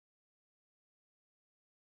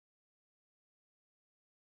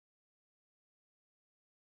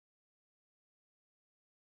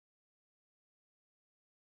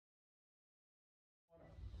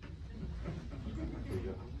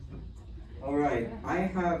Alright, I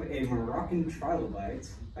have a Moroccan trilobite.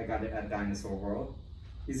 I got it at Dinosaur World.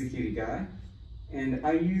 He's a cutie guy. And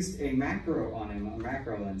I used a macro on him, a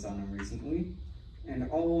macro lens on him recently.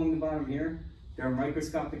 And all along the bottom here, there are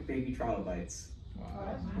microscopic baby trilobites.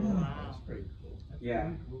 Wow. That's pretty cool. Yeah.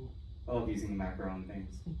 I love using the macro on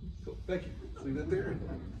things. Cool. Thank you. Leave that there.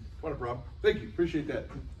 What a problem. Thank you. Appreciate that.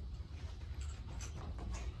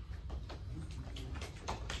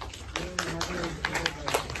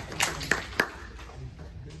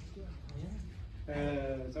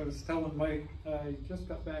 As I was telling Mike, I just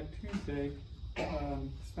got back Tuesday.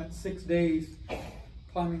 Spent 6 days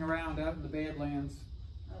climbing around out in the Badlands.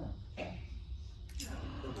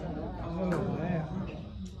 Oh, man.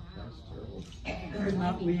 Could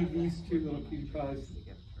not leave these two little cutie pies.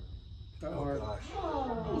 Oh, gosh.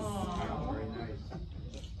 Very nice.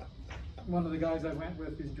 One of the guys I went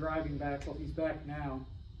with is driving back. Well, he's back now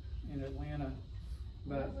in Atlanta,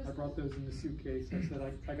 but I brought those in the suitcase. I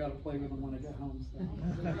said I got to play with them when I get home. So.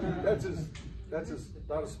 That's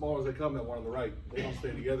about as small as they come, that one on the right. They don't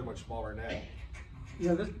stay together much smaller than that.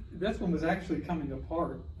 Yeah, this one was actually coming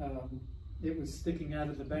apart. It was sticking out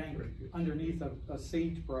of the bank underneath a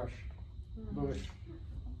sagebrush bush,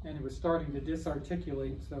 and it was starting to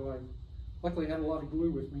disarticulate. So I luckily had a lot of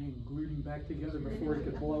glue with me and glued him back together before it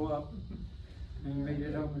could blow up. And made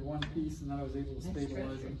it home in one piece, and then I was able to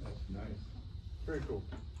stabilize him. That's nice. Very cool.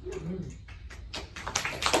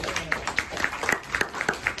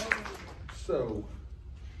 So,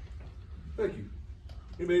 thank you.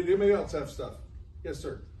 Anybody else have stuff? Yes,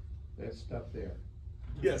 sir. That stuff there.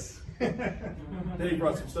 Yes. Dave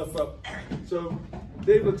brought some stuff up. So,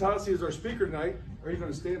 Dave Letasi is our speaker tonight. Are you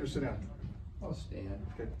going to stand or sit down? I'll stand.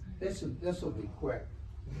 Okay. This will be quick.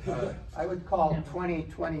 I would call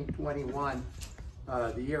 2021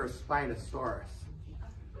 the year of Spinosaurus.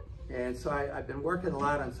 And so I've been working a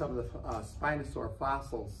lot on some of the Spinosaur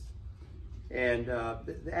fossils. And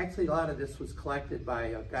actually a lot of this was collected by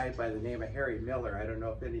a guy by the name of Harry Miller. I don't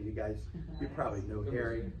know if any of you guys, you probably know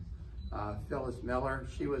Harry. Phyllis Miller,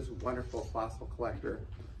 she was a wonderful fossil collector.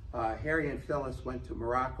 Harry and Phyllis went to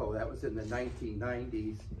Morocco, that was in the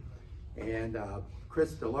 1990s. And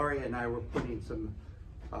Chris Deloria and I were putting some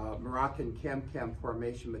Moroccan Chem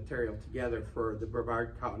formation material together for the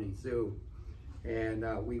Brevard County Zoo. And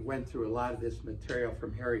we went through a lot of this material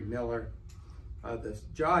from Harry Miller. This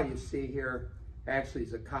jaw you see here actually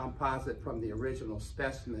is a composite from the original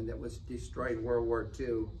specimen that was destroyed in World War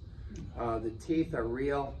II. The teeth are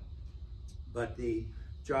real, but the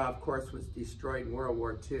jaw, of course, was destroyed in World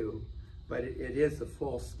War II. But it is the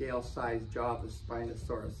full-scale size jaw of the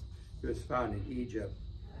Spinosaurus. It was found in Egypt.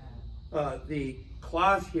 The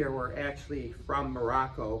claws here were actually from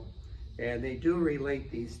Morocco, and they do relate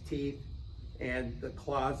these teeth and the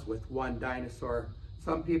claws with one dinosaur.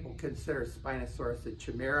 Some people consider Spinosaurus a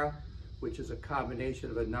chimera, which is a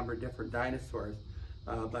combination of a number of different dinosaurs.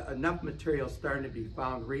 But enough material is starting to be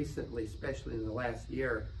found recently, especially in the last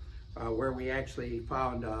year, where we actually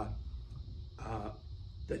found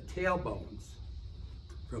the tail bones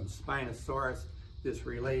from Spinosaurus. This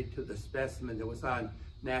related to the specimen that was on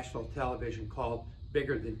national television called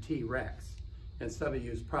Bigger Than T-Rex. And some of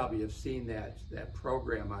you probably have seen that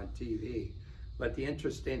program on TV. But the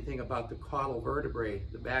interesting thing about the caudal vertebrae,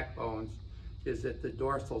 the backbones, is that the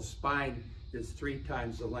dorsal spine is 3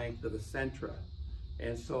 times the length of the centra.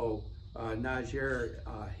 And so Najir,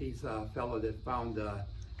 he's a fellow that found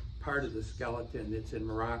part of the skeleton that's in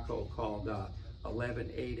Morocco called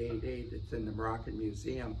 11888. It's in the Moroccan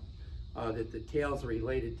Museum. That the tails are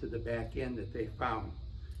related to the back end that they found.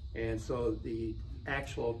 And so the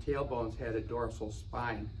actual tailbones had a dorsal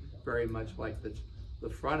spine, very much like the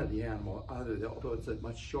front of the animal, although it's a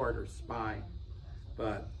much shorter spine.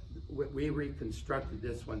 But we reconstructed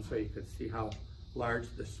this one so you could see how large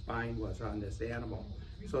the spine was on this animal.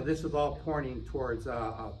 So this is all pointing towards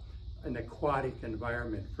an aquatic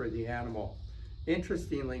environment for the animal.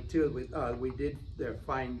 Interestingly too, we did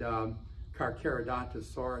find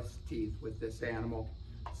Carcharodontosaurus teeth with this animal.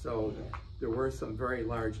 So there were some very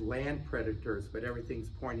large land predators, but everything's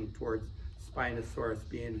pointing towards Spinosaurus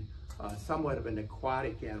being somewhat of an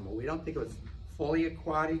aquatic animal. We don't think it was fully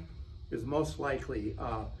aquatic. It was most likely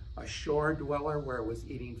a shore dweller where it was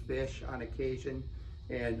eating fish on occasion.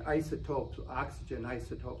 And isotopes, oxygen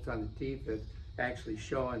isotopes on the teeth have actually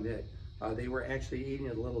shown that they were actually eating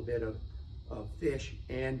a little bit of fish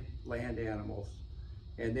and land animals.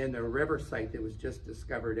 And then the river site that was just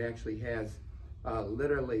discovered actually has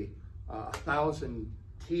literally 1,000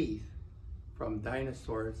 teeth from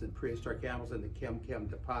dinosaurs and prehistoric animals in the Kem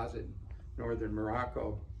deposit in northern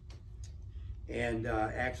Morocco. And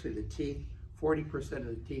actually the teeth 40% of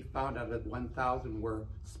the teeth found out of 1,000 were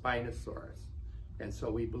Spinosaurus. And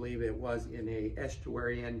so we believe it was in a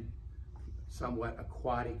estuarian, somewhat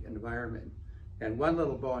aquatic environment. And one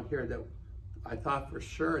little bone here that I thought for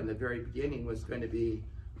sure in the very beginning was going to be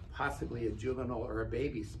possibly a juvenile or a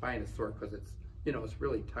baby Spinosaur, because it's, you know, it's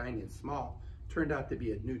really tiny and small. Turned out to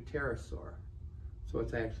be a new pterosaur. So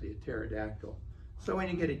it's actually a pterodactyl. So when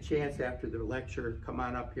you get a chance after the lecture, come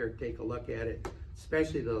on up here, take a look at it,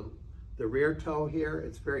 especially the rear toe here.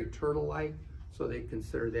 It's very turtle-like, so they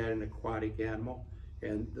consider that an aquatic animal.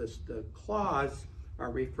 And the claws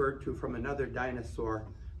are referred to from another dinosaur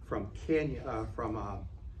from Kenya,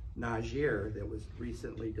 Niger, that was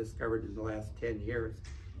recently discovered in the last 10 years.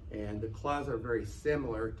 And the claws are very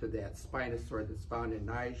similar to that Spinosaur that's found in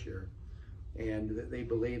Niger. And they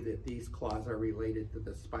believe that these claws are related to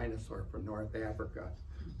the Spinosaur from North Africa.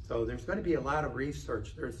 So there's going to be a lot of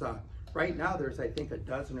research. There's right now there's, I think, a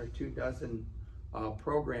dozen or 2 dozen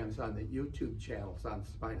programs on the YouTube channels on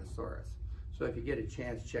Spinosaurus. So if you get a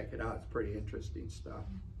chance, check it out. It's pretty interesting stuff.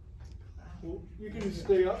 Well, you can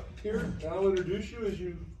stay up here, and I'll introduce you as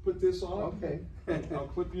you put this on. Okay. I'll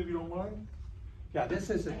clip you if you don't mind. Yeah, this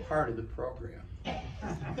isn't part of the program.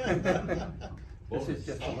 This is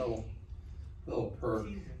just a little perk.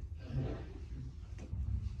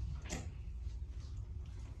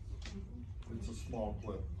 It's a small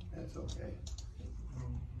clip. That's okay.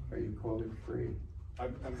 Are you quoted free? I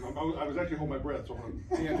was actually holding my breath, so I'm going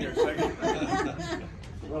to stand here a second.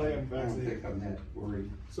 Well, I am I don't vaccinated. think I'm that worried.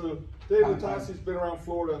 So Dave Letasi's been around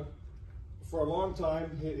Florida for a long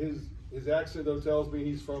time. His accent though tells me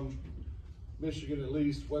he's from Michigan, at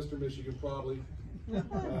least Western Michigan probably.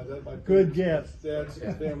 That might be Good guess.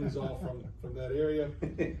 His family's all from that area.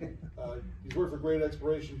 He's worked for Great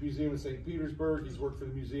Exploration Museum in St. Petersburg. He's worked for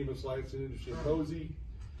the Museum of Science and Industry in Posey,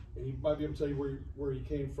 and he might be able to tell you where he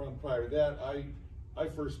came from prior to that. I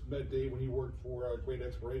first met Dave when he worked for Great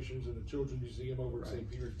Explorations in the Children's Museum over in St.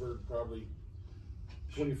 Petersburg, probably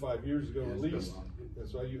 25 years ago at least. And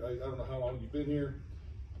so I don't know how long you've been here.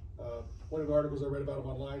 One of the articles I read about him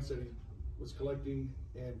online said he was collecting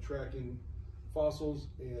and tracking fossils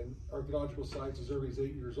and archaeological sites as early as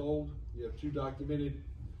 8 years old. You have 2 documented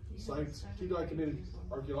sites, 2 documented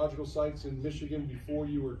archaeological sites in Michigan before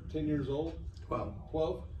you were 10 years old. 12.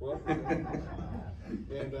 12? Well,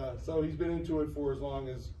 and so he's been into it for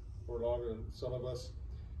longer than some of us.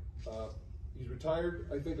 He's retired,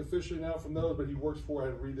 I think, officially now from those, but he works for,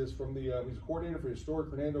 I read this from the, he's a coordinator for the Historic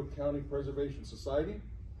Hernando County Preservation Society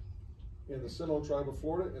and the Seminole Tribe of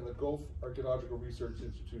Florida and the Gulf Archaeological Research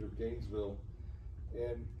Institute of Gainesville.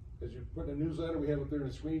 And as you put in the newsletter, we have up there on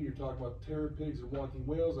the screen, you're talking about terror pigs and walking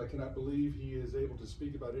whales. I cannot believe he is able to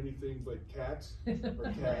speak about anything but cats, or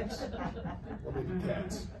cats, or maybe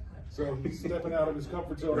cats. So he's stepping out of his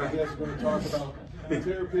comfort zone, I guess, going to talk about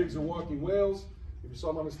terror pigs and walking whales. If you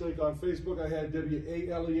saw my mistake on Facebook, I had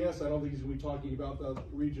W-A-L-E-S. I don't think he's going to be talking about the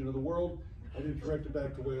region of the world. I did correct it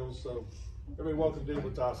back to Wales. So everybody welcome Dave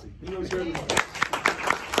Letasi. He knows everything.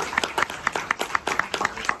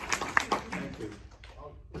 Thank you.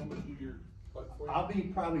 I'll be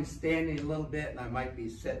probably standing a little bit, and I might be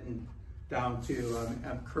sitting down too.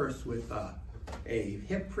 I'm cursed with a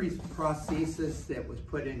hip prosthesis that was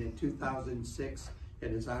put in 2006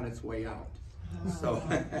 and is on its way out. So,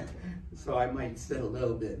 so I might sit a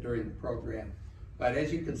little bit during the program. But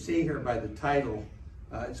as you can see here by the title,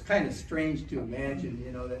 it's kind of strange to imagine,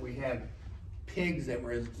 you know, that we have pigs that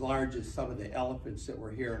were as large as some of the elephants that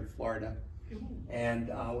were here in Florida.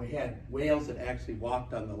 And we had whales that actually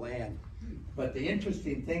walked on the land. But the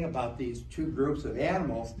interesting thing about these 2 groups of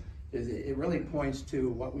animals is it really points to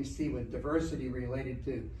what we see with diversity related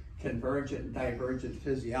to convergent and divergent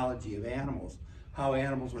physiology of animals, how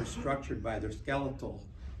animals were structured by their skeletal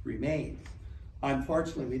remains.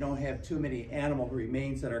 Unfortunately, we don't have too many animal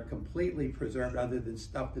remains that are completely preserved other than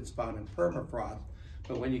stuff that's found in permafrost.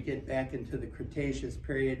 But when you get back into the Cretaceous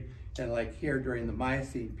period, and like here during the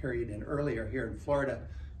Miocene period and earlier here in Florida,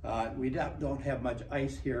 we don't have much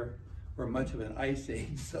ice here or much of an ice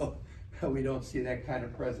age, so we don't see that kind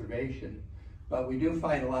of preservation. But we do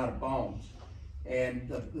find a lot of bones. And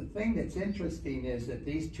the thing that's interesting is that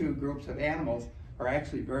these 2 groups of animals are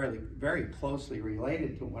actually very, very closely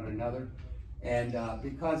related to one another. And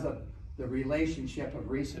because of the relationship of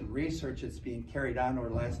recent research that's being carried on over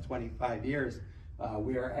the last 25 years,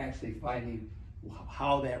 we are actually finding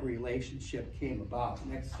how that relationship came about.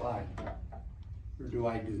 Next slide. Or do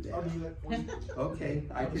I do that? I'll do that for you. Okay,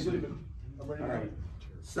 I can do it. I'm ready All to go. right.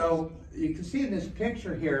 So you can see in this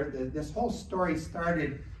picture here, this whole story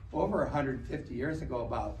started over 150 years ago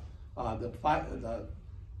about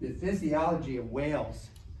the physiology of whales.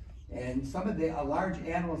 And some of the large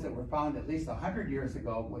animals that were found at least 100 years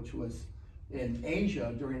ago, which was in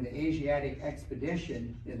Asia during the Asiatic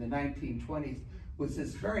expedition in the 1920s, was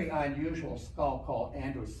this very unusual skull called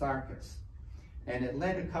Androsarchus. And it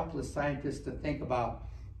led a couple of scientists to think about,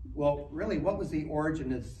 well, really, what was the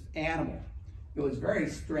origin of this animal? It was very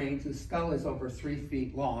strange. The skull is over 3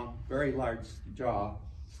 feet long, very large jaw,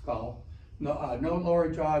 skull. No, no lower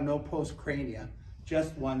jaw, no postcrania,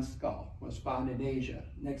 just one skull. Was found in Asia.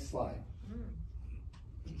 Next slide.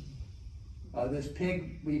 This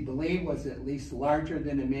pig, we believe, was at least larger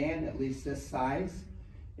than a man, at least this size.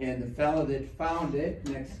 And the fellow that found it,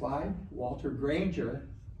 next slide, Walter Granger,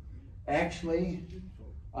 actually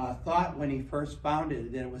thought when he first found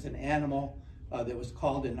it that it was an animal that was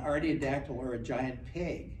called an artiodactyl, or a giant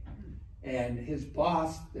pig. And his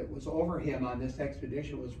boss that was over him on this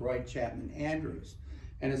expedition was Roy Chapman Andrews.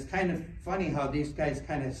 And it's kind of funny how these guys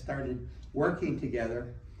kind of started working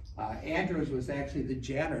together. Andrews was actually the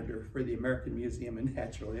janitor for the American Museum of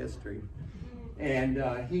Natural History. And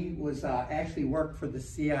he was actually worked for the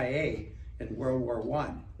CIA in World War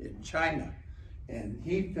I in China. And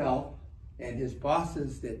he felt, and his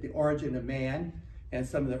bosses, that the origin of man and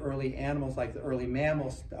some of the early animals, like the early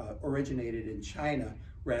mammals, originated in China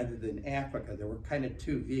rather than Africa. There were kind of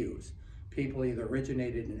two views. People either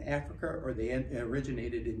originated in Africa or they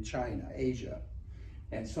originated in China, Asia.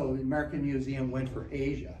 And so the American Museum went for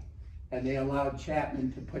Asia. And they allowed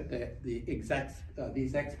Chapman to put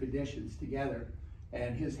these expeditions together.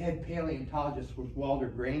 And his head paleontologist was Walter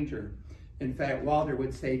Granger. In fact, Walter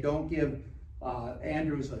would say, don't give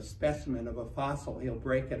Andrews a specimen of a fossil, he'll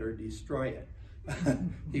break it or destroy it.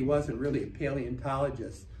 He wasn't really a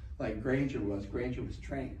paleontologist like Granger was. Granger was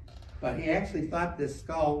trained. But he actually thought this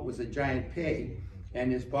skull was a giant pig,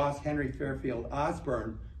 and his boss, Henry Fairfield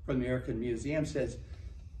Osborne from the American Museum, says,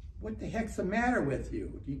 what the heck's the matter with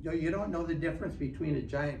you? You don't know the difference between a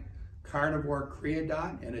giant carnivore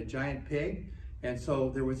creodont and a giant pig? And so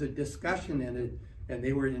there was a discussion in it, and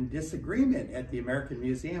they were in disagreement at the American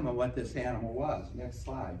Museum on what this animal was. Next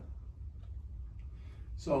slide.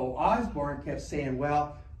 So Osborne kept saying,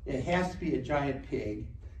 well, it has to be a giant pig.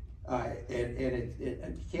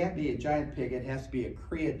 It can't be a giant pig, it has to be a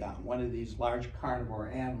creodont, one of these large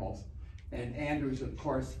carnivore animals. And Andrews, of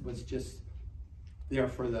course, was just there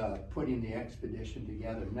for putting the expedition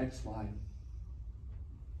together. Next slide.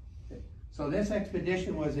 Okay. So this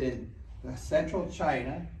expedition was in central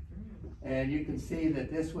China, and you can see that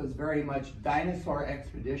this was very much dinosaur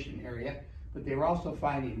expedition area, but they were also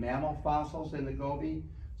finding mammal fossils in the Gobi.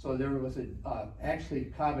 So there was actually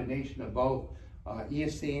a combination of both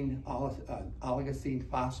Eocene, Oligocene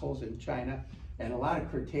fossils in China, and a lot of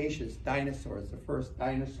Cretaceous dinosaurs, the first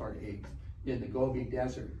dinosaur eggs in the Gobi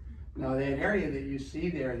Desert. Now that area that you see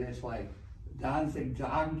there, that's like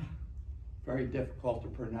Danzigzang, very difficult to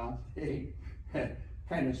pronounce,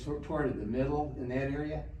 kind of toward the middle in that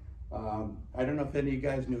area. I don't know if any of you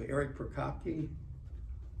guys knew Eric Prokopke.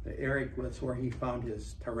 Eric was where he found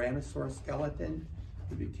his Tyrannosaur skeleton.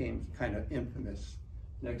 He became kind of infamous.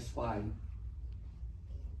 Next slide.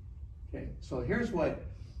 Okay, so here's what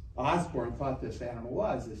Osborne thought this animal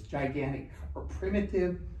was, this gigantic or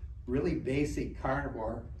primitive, really basic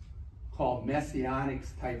carnivore called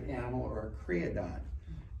Mesionyx type animal, or a creodont.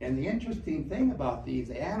 And the interesting thing about these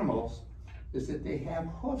animals is that they have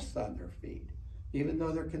hoofs on their feet, even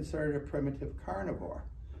though they're considered a primitive carnivore.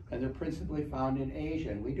 And they're principally found in Asia.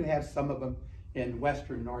 And we do have some of them in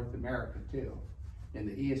Western North America too, in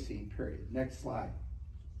the Eocene period. Next slide.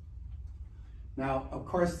 Now, of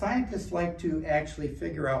course, scientists like to actually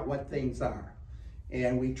figure out what things are.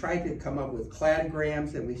 And we try to come up with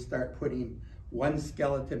cladograms, and we start putting one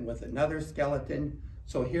skeleton with another skeleton.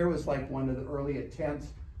 So here was like one of the early attempts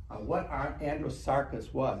on what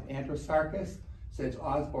Androsarchus was. Androsarchus, since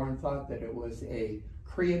Osborne thought that it was a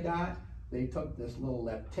creodont, they took this little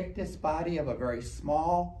leptictus body of a very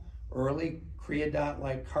small, early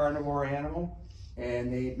creodont-like carnivore animal,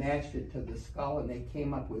 and they matched it to the skull, and they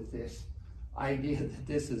came up with this idea that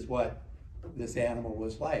this is what this animal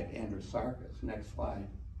was like, Androsarchus. Next slide.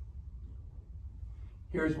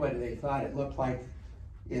 Here's what they thought it looked like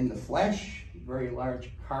in the flesh. Very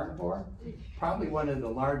large carnivore, probably one of the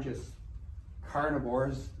largest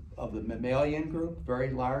carnivores of the mammalian group.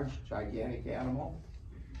 Very large, gigantic animal.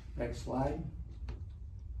 Next slide.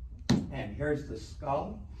 And here's the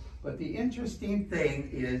skull. But the interesting thing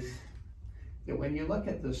is that when you look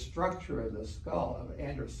at the structure of the skull of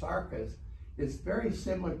Androsarchus, it's very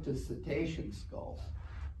similar to cetacean skulls.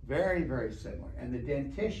 Very, very similar. And the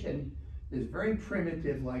dentition is very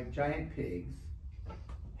primitive, like giant pigs,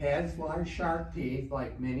 has large sharp teeth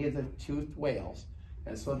like many of the toothed whales,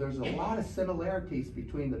 And so there's a lot of similarities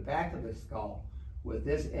between the back of the skull with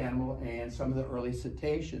this animal and some of the early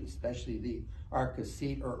cetaceans, especially the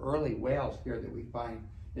archaeocete or early whales here that we find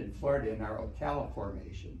in Florida in our Ocala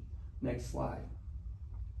Formation. Next slide.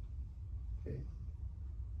 Okay.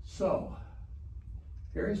 So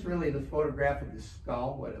here's really the photograph of the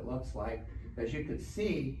skull, what it looks like. As you can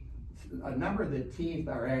see, a number of the teeth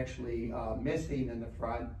are actually missing in the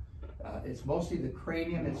front. It's mostly the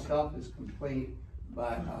cranium itself is complete,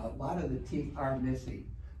 but a lot of the teeth are missing.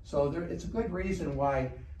 So it's a good reason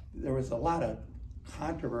why there was a lot of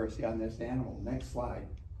controversy on this animal. Next slide.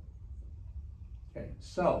 Okay,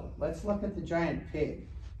 so let's look at the giant pig.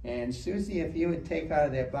 And Susie, if you would take out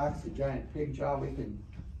of that box the giant pig jaw, we can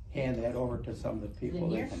hand that over to some of the people.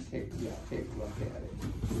 They can take a look at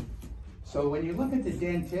it. So when you look at the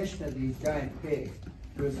dentition of these giant pigs,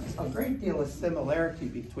 there's a great deal of similarity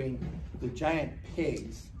between the giant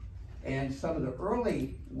pigs and some of the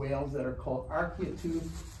early whales that are called archeotooth,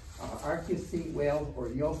 archeocete whales or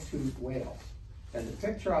yoke-toothed whales. And the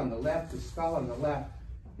picture on the left, the skull on the left,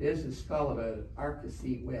 is the skull of an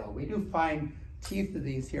archeocete whale. We do find teeth of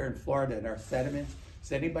these here in Florida in our sediments.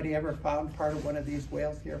 Has anybody ever found part of one of these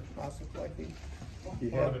whales here fossil collecting? You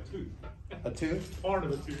Part have of a tooth. a tooth? Part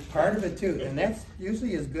of a tooth. Part of a tooth, and that's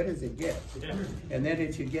usually as good as it gets. Yeah. And then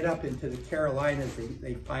as you get up into the Carolinas,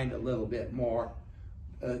 they find a little bit more.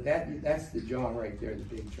 That's the jaw right there, the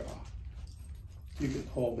big jaw. You can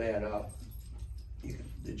hold that up.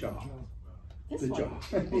 The jaw. This The one?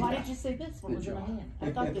 jaw. Why Yeah. did you say this one The was in my jaw. hand?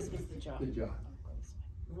 I thought this was the jaw. The jaw.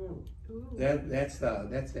 Ooh.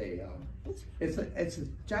 It's a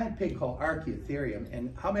giant pig called Archaeotherium.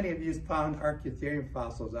 And how many of you found Archaeotherium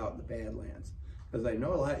fossils out in the Badlands? Because I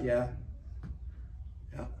know a lot, yeah.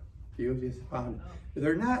 A few of you found.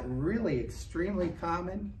 They're not really extremely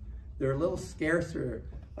common. They're a little scarcer,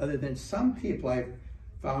 other than some people I've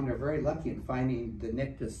found are very lucky in finding the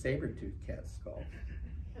Nyctus saber-tooth cat skull.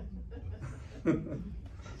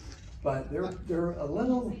 But they're a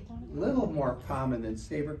little more common than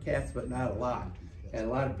saber cats, but not a lot. And a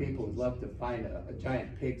lot of people would love to find a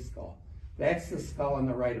giant pig skull. That's the skull on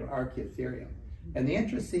the right of Archaeotherium. And the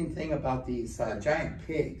interesting thing about these giant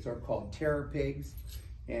pigs are called terror pigs.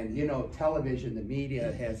 And you know, television, the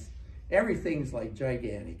media has, everything's like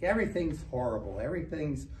gigantic, everything's horrible,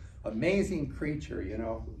 everything's amazing creature, you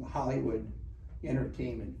know, Hollywood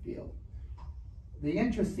entertainment field. The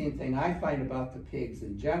interesting thing I find about the pigs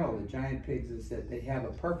in general, the giant pigs, is that they have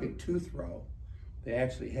a perfect tooth row. They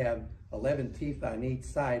actually have 11 teeth on each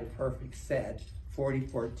side, a perfect set,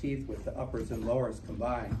 44 teeth with the uppers and lowers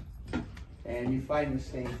combined. And you find the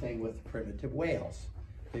same thing with primitive whales.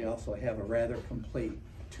 They also have a rather complete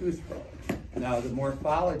tooth row. Now the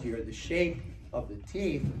morphology or the shape of the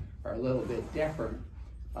teeth are a little bit different.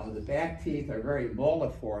 The back teeth are very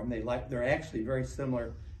molliform. They're actually very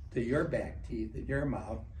similar to your back teeth in your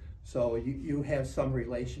mouth. So you have some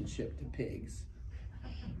relationship to pigs.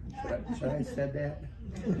 Should I have said that?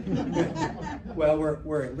 Well,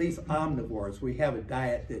 we're at least omnivores. We have a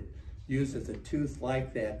diet that uses a tooth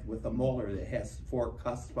like that with a molar that has 4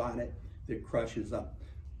 cusps on it that crushes up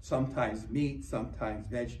sometimes meat, sometimes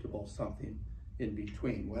vegetables, something in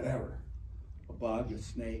between, whatever. A bug, a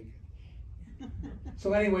snake.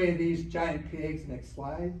 So anyway, these giant pigs, next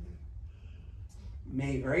slide,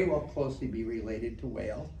 may very well closely be related to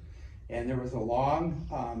whales. And there was a long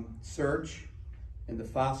search in the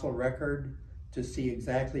fossil record to see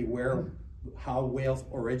exactly how whales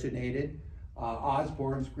originated.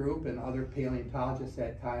 Osborne's group and other paleontologists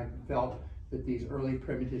at that time felt that these early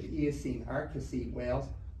primitive Eocene archeocete whales,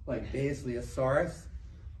 like Basilosaurus,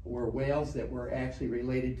 were whales that were actually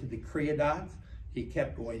related to the creodonts. He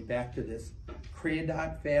kept going back to this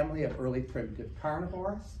creodont family of early primitive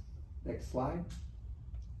carnivores. Next slide.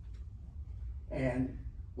 And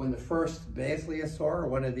when the first Basilosaur, or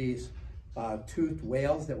one of these toothed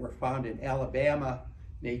whales that were found in Alabama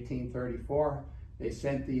in 1834, they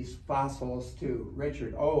sent these fossils to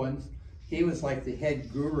Richard Owens. He was like the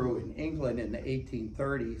head guru in England in the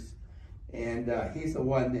 1830s. And he's the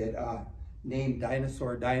one that named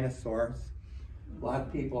dinosaurs. A lot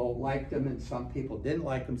of people liked him and some people didn't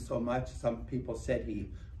like him so much. Some people said he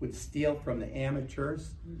would steal from the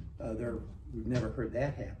amateurs. We've never heard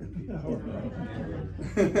that happen before.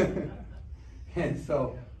 And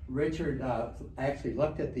so Richard actually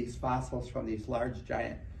looked at these fossils from these large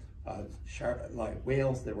giant like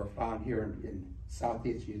whales that were found here in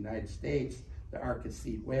southeast United States, the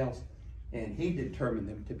archeocete whales, and he determined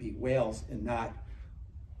them to be whales and not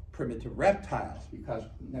primitive reptiles. Because,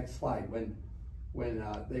 next slide, when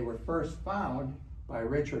they were first found by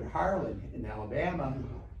Richard Harlan in Alabama,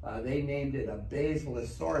 They named it a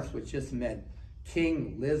Basilosaurus, which just meant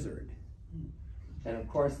king lizard. And of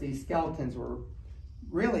course, these skeletons were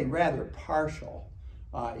really rather partial.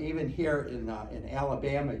 Even here in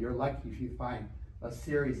Alabama, you're lucky if you find a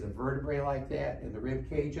series of vertebrae like that in the rib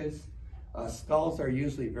cages. Skulls are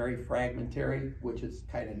usually very fragmentary, which is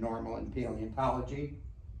kind of normal in paleontology.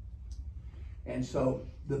 And so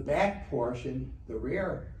the back portion, the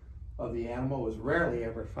rear of the animal, was rarely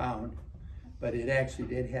ever found, but it actually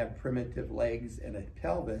did have primitive legs and a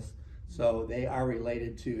pelvis, so they are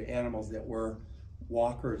related to animals that were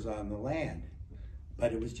walkers on the land.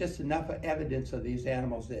 But it was just enough evidence of these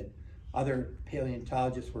animals that other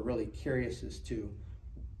paleontologists were really curious as to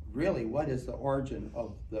really what is the origin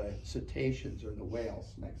of the cetaceans or the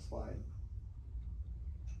whales. Next slide.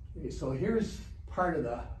 Okay, so here's part of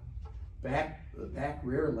the back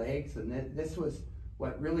rear legs, and this was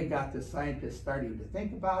what really got the scientists starting to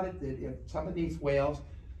think about it, that if some of these whales,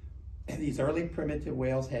 these early primitive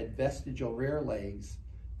whales, had vestigial rear legs,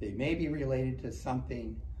 they may be related to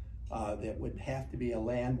something that would have to be a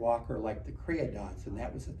land walker like the creodonts, and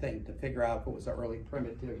that was the thing, to figure out if it was an early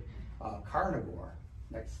primitive carnivore.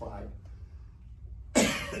 Next slide.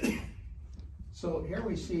 So here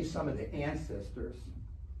we see some of the ancestors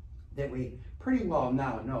that we pretty well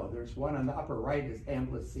now know. There's one on the upper right is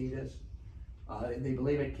Amblicitus. They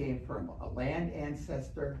believe it came from a land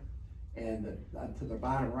ancestor, and to the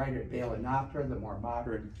bottom right are Balanoptera, the more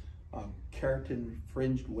modern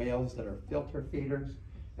keratin-fringed whales that are filter feeders,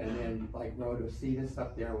 and then like Rhodocetus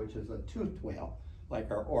up there, which is a toothed whale, like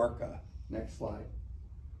our orca. Next slide.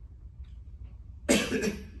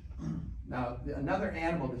 Now, another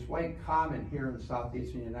animal that's quite common here in the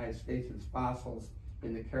southeastern United States is fossils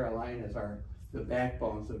in the Carolinas are the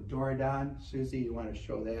backbones of Dorodon. Susie, you want to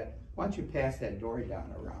show that? Why don't you pass that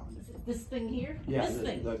Dorodon around? This thing here? Yeah, This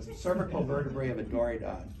thing. the cervical vertebrae of a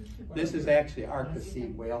Dorodon. This is actually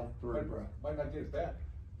archaeocene whale vertebra. Might not get it back.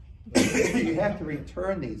 You have to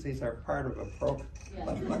return these. These are part of a program.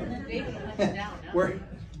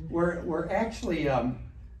 We're actually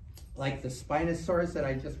like the Spinosaurus that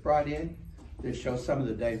I just brought in to show some of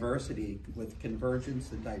the diversity with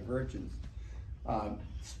convergence and divergence.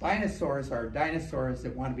 Spinosaurs are dinosaurs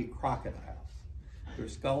that want to be crocodiles. Their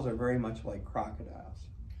skulls are very much like crocodiles.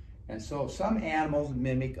 And so some animals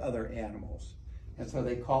mimic other animals. And so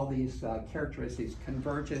they call these characteristics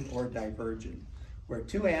convergent or divergent, where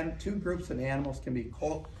two groups of animals can be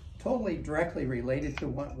totally directly related to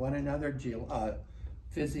one another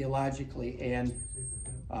physiologically and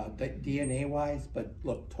DNA-wise, but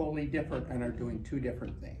look totally different and are doing two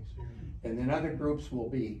different things. And then other groups will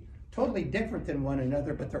be totally different than one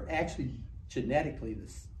another, but they're actually genetically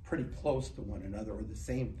pretty close to one another or the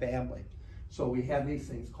same family. So we have these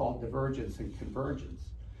things called divergence and convergence.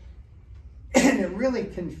 And it really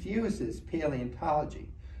confuses paleontology,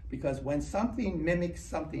 because when something mimics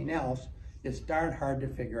something else, it's darn hard to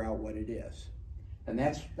figure out what it is. And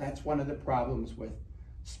that's one of the problems with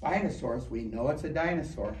Spinosaurus. We know it's a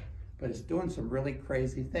dinosaur, but it's doing some really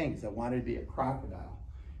crazy things. It wanted to be a crocodile.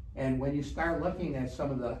 And when you start looking at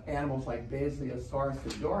some of the animals like Basilosaurus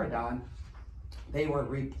and Dorodon, they were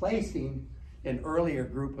replacing an earlier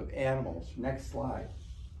group of animals, next slide,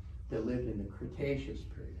 that lived in the Cretaceous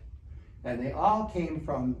period. And they all came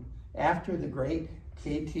from after the great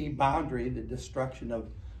KT boundary, the destruction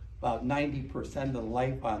of about 90% of the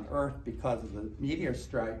life on Earth because of the meteor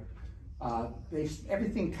strike.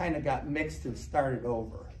 Everything kind of got mixed and started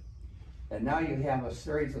over. And now you have a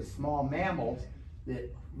series of small mammals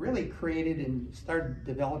that really created and started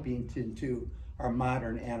developing into our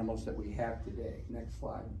modern animals that we have today. Next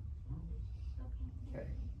slide. Okay.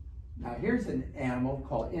 Now here's an animal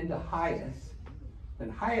called Indohyus.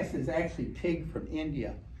 And Hyus is actually pig from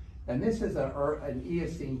India. And this is an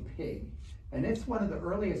Eocene pig. And it's one of the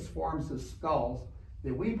earliest forms of skulls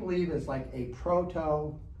that we believe is like a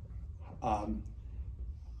proto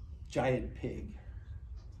giant pig.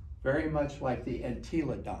 Very much like the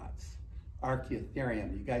Entelodonts,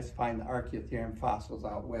 Archaeotherium. You guys find the Archaeotherium fossils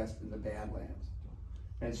out west in the Badlands.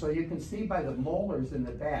 And so you can see by the molars in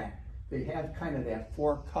the back, they have kind of that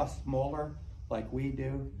four-cusped molar like we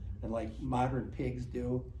do, and like modern pigs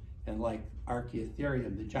do, and like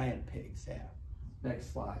Archaeotherium, the giant pigs have.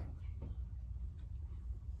 Next slide.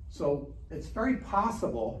 So it's very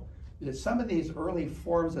possible that some of these early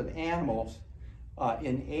forms of animals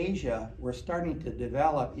in Asia were starting to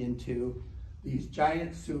develop into these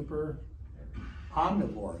giant super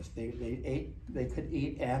omnivores. They could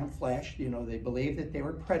eat animal flesh. You know, they believed that they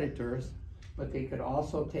were predators, but they could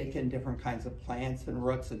also take in different kinds of plants and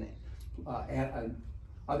roots and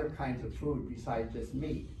other kinds of food besides just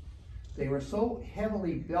meat. they were so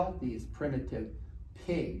heavily built, these primitive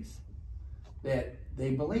pigs, that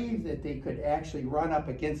they believed that they could actually run up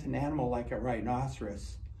against an animal like a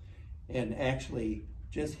rhinoceros and actually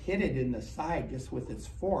just hit it in the side just with its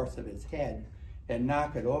force of its head and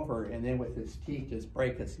knock it over, and then with its teeth just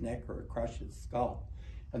break its neck or crush its skull.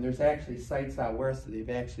 And there's actually sites out west that they've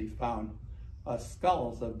actually found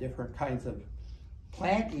skulls of different kinds of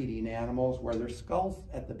plant-eating animals where their skulls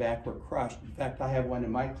at the back were crushed. In fact, I have one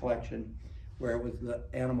in my collection where it was, the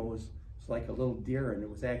animal was like a little deer, and it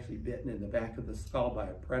was actually bitten in the back of the skull by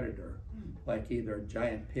a predator, like either a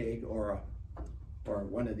giant pig or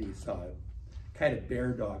one of these kind of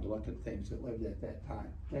bear dog looking things that lived at that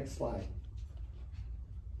time. Next slide.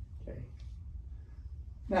 Okay.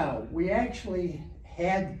 Now, we actually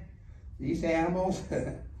had these animals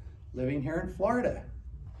living here in Florida.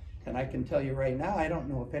 And I can tell you right now, I don't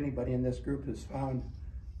know if anybody in this group has found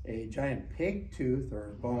a giant pig tooth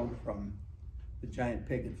or bone from the giant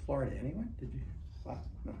pig in Florida. Anyone? Did you?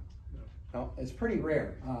 No. No, it's pretty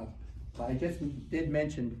rare. I just did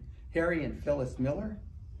mention Harry and Phyllis Miller.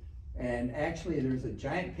 And actually there's a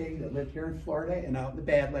giant pig that lived here in Florida and out in the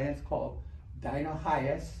Badlands called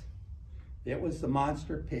Dinosaurs. It was the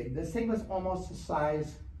monster pig. This thing was almost the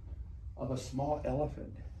size of a small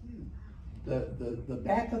elephant. The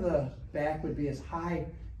back of the back would be as high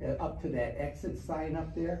up to that exit sign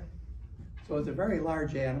up there. So it was a very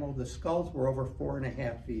large animal. The skulls were over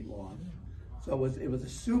 4.5 feet long. So it was a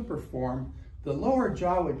super form. The lower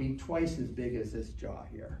jaw would be twice as big as this jaw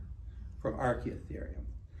here from Archeological.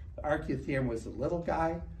 The Archeological was the little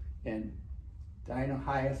guy and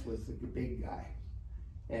Dinosaurs was the big guy.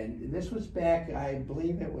 And this was back, I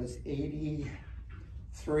believe it was 83.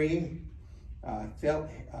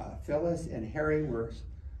 Phyllis and Harry were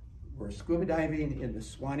scuba diving in the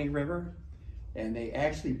Swanee River, and they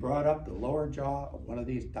actually brought up the lower jaw of one of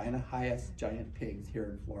these Dinosaurs giant pigs here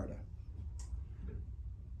in Florida.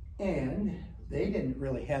 And they didn't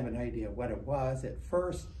really have an idea what it was. At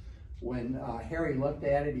first, when Harry looked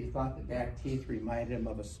at it, he thought the back teeth reminded him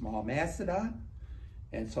of a small mastodon.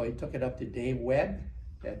 And so he took it up to Dave Webb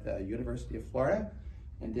at the University of Florida,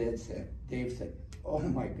 and Dave said, "Oh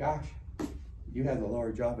my gosh, you have the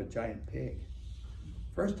lower jaw of a giant pig."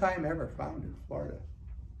 First time ever found in Florida.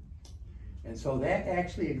 And so that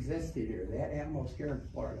actually existed here. That animal's here in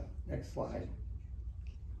Florida. Next slide.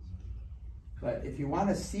 But if you want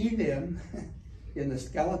to see them in the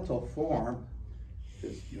skeletal form,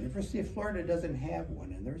 the University of Florida doesn't have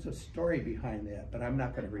one, and there's a story behind that, but I'm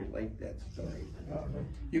not going to relate that story.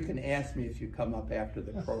 You can ask me if you come up after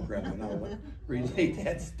the program, and I'll relate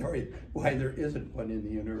that story, why there isn't one in the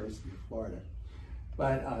University of Florida.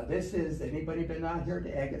 But this is, anybody been out here to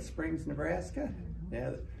Agate Springs, Nebraska?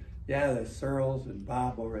 Yeah, the Searles and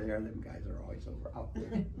Bob over there, them guys are always out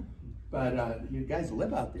there. But you guys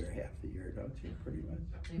live out there half the year, don't you, pretty much?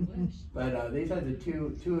 I wish. But these are the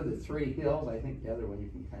two of the three hills. I think the other one you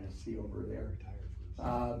can kind of see over there.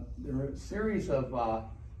 There are a series of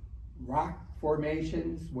rock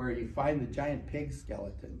formations where you find the giant pig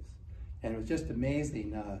skeletons. And it was just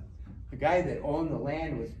amazing. The guy that owned the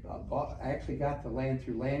land was actually got the land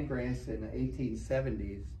through land grants in the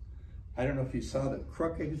 1870s. I don't know if you saw the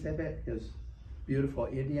Crook exhibit, his beautiful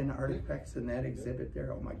Indian artifacts in that exhibit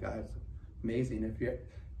there. Oh my God, it's amazing. If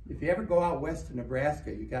you ever go out west to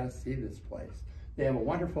Nebraska, you got to see this place. They have a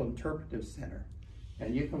wonderful interpretive center,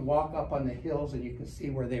 and you can walk up on the hills and you can see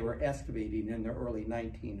where they were excavating in the early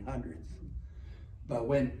 1900s. But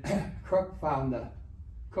when Cook found the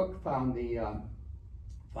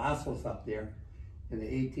fossils up there in the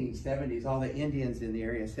 1870s, all the Indians in the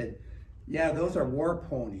area said, "Yeah, those are war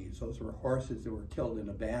ponies. Those were horses that were killed in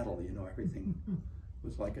a battle. You know, everything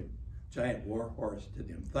was like a giant war horse to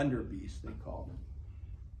them. Thunder beasts, they called them."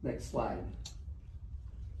 Next slide.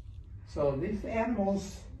 So these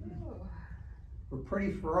animals were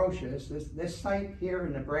pretty ferocious. This site here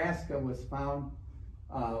in Nebraska was found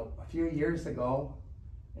a few years ago,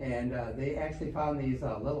 and they actually found these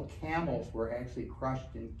little camels were actually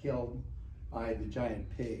crushed and killed by the giant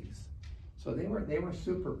pigs. So they were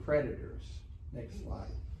super predators. Next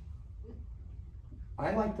slide.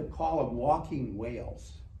 I like to call them walking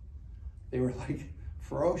whales. They were like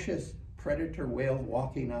ferocious predator whales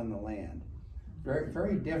walking on the land. Very,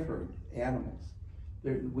 very different animals.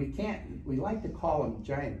 We like to call them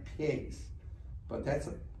giant pigs, but that's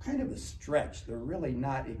kind of a stretch. They're really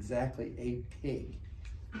not exactly a pig,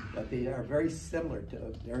 but they are very similar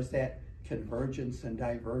to, there's that convergence and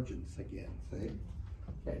divergence again, see?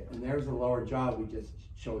 Okay, and there's the lower jaw we just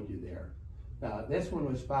showed you there. This one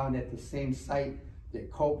was found at the same site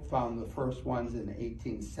that Cope found the first ones in the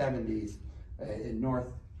 1870s in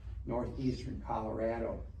northeastern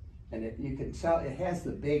Colorado. And you can tell it has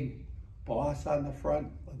the big boss on the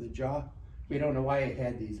front of the jaw. We don't know why it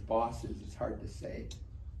had these bosses, it's hard to say.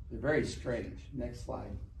 They're very strange. Next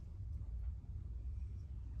slide.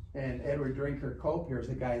 And Edward Drinker Cope, here's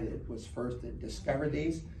a guy that was first that discovered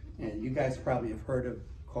these. And you guys probably have heard of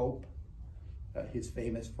Cope. He's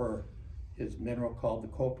famous for his mineral called the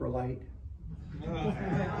coprolite.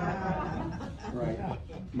 Right.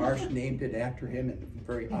 Marsh named it after him, and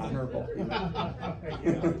very honorable.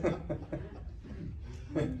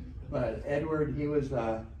 But Edward, he was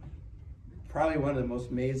probably one of the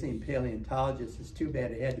most amazing paleontologists. It's too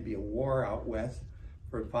bad it had to be a war out west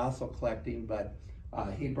for fossil collecting, but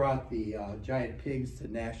he brought the giant pigs to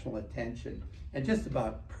national attention, and just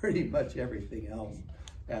about pretty much everything else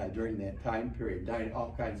during that time period.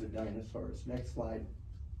 All kinds of dinosaurs. Next slide.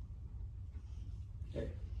 Okay.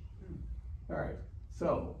 All right.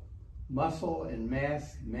 So, muscle and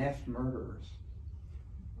mass murderers.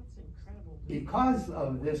 That's incredible. Because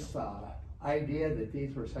of this idea that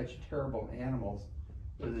these were such terrible animals,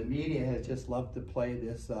 the media has just loved to play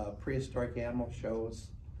this prehistoric animal shows.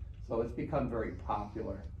 So it's become very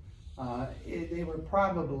popular. They were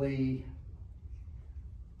probably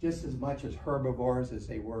just as much as herbivores as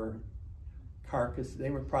they were carcasses.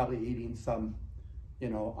 They were probably eating some,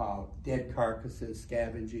 dead carcasses,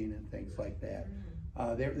 scavenging and things like that.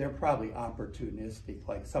 They're probably opportunistic,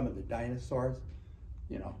 like some of the dinosaurs.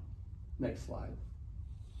 Next slide.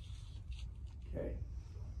 Okay,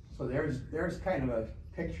 so there's kind of a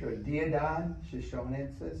picture of Diodon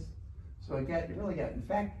shoshonensis. So it really got, in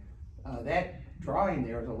fact, that drawing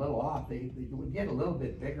there is a little off. They would get a little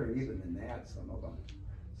bit bigger even than that, some of them.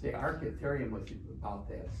 Say Archeological was about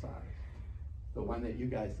that size. The one that you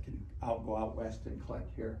guys can go out west and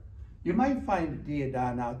collect here. You might find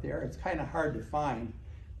Diodon out there. It's kind of hard to find.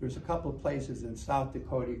 There's a couple of places in South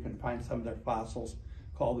Dakota you can find some of their fossils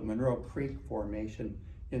called the Monroe Creek Formation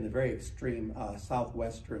in the very extreme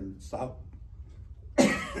southwestern South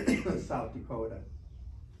Dakota.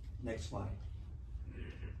 Next slide.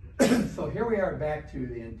 So here we are back to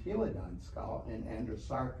the Entelodon skull in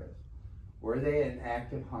Androsarchus. Were they an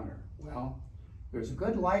active hunter? Well, there's a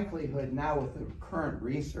good likelihood now with the current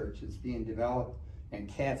research that's being developed and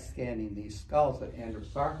CAT scanning these skulls at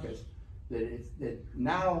Androsarchus that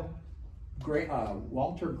now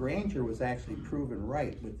Walter Granger was actually proven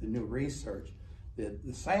right with the new research. That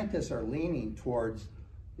the scientists are leaning towards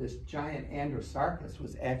this giant Androsarchus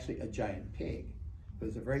was actually a giant pig. It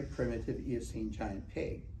was a very primitive Eocene giant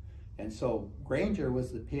pig. And so Granger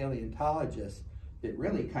was the paleontologist that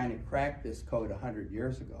really kind of cracked this code 100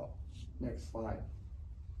 years ago. Next slide.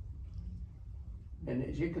 And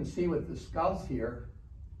as you can see with the skulls here,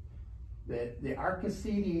 the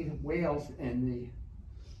Archaeocidae whales and the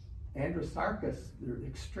Androsarchus, they're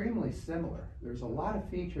extremely similar. There's a lot of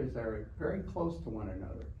features that are very close to one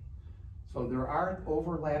another. So there are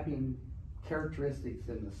overlapping characteristics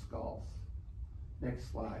in the skulls.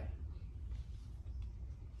 Next slide.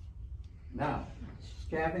 Now,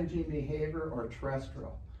 scavenging behavior or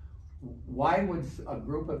terrestrial. Why would a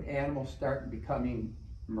group of animals start becoming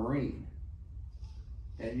marine?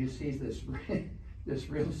 And you see this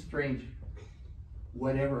real strange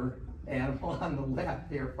whatever animal on the left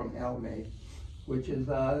here from Elme, which is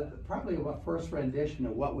probably a first rendition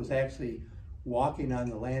of what was actually walking on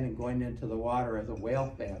the land and going into the water as a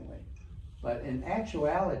whale family. But in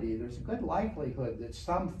actuality, there's a good likelihood that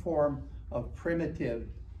some form of primitive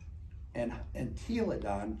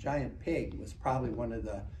Entelodon, giant pig, was probably one of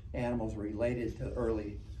the animals related to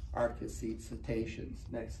early Archaeocene cetaceans.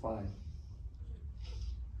 Next slide.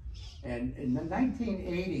 And in the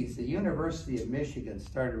 1980s, the University of Michigan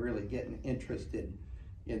started really getting interested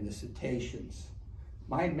in the cetaceans.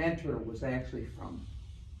 My mentor was actually from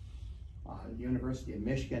the University of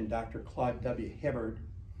Michigan, Dr. Claude W. Hibbard.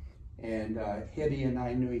 And Hibby and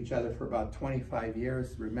I knew each other for about 25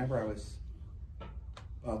 years. Remember, I was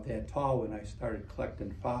about that tall when I started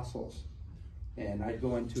collecting fossils. And I'd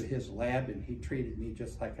go into his lab and he treated me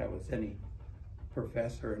just like I was any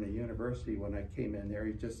professor in a university when I came in there.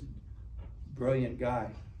 He's just a brilliant guy.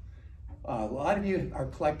 A lot of you are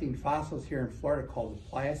collecting fossils here in Florida called the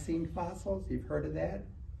Pliocene fossils. You've heard of that?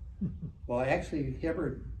 Well, actually,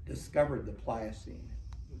 Hibbard discovered the Pliocene.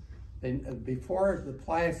 And before the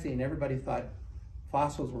Pliocene, everybody thought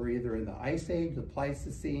fossils were either in the Ice Age, the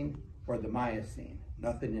Pleistocene, or the Miocene,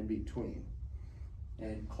 nothing in between.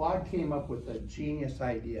 And Claude came up with a genius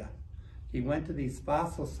idea. He went to these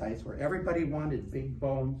fossil sites where everybody wanted big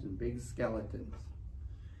bones and big skeletons.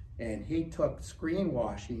 And he took screen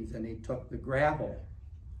washings and he took the gravel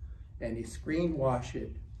and he screen washed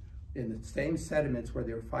it in the same sediments where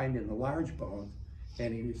they were finding the large bones,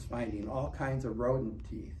 and he was finding all kinds of rodent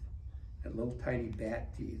teeth and little tiny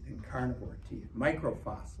bat teeth and carnivore teeth,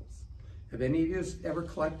 microfossils. Have any of you ever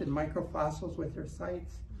collected microfossils with your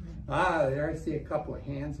sites? Ah, there I see a couple of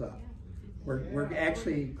hands up. We're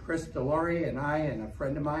actually, Chris DeLore and I and a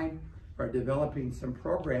friend of mine are developing some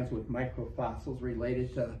programs with microfossils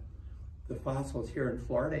related to the fossils here in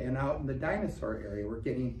Florida and out in the dinosaur area. We're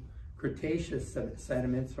getting Cretaceous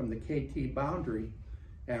sediments from the KT boundary,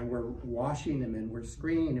 and we're washing them and we're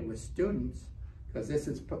screening it with students, because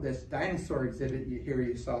this dinosaur exhibit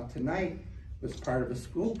you saw tonight was part of a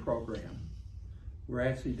school program. We're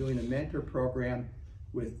actually doing a mentor program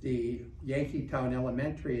with the Yankeetown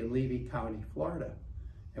Elementary in Levy County, Florida.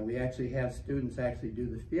 And we actually have students actually do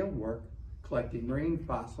the field work collecting marine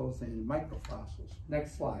fossils and microfossils.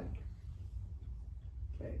 Next slide.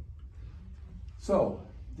 Okay. So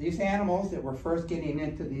these animals that were first getting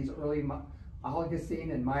into these early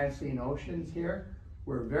Oligocene and Miocene oceans here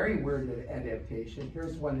were very weird adaptation.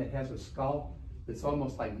 Here's one that has a skull that's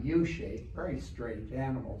almost like U-shaped, very strange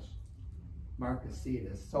animals,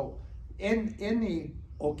 Marcasitas. So in the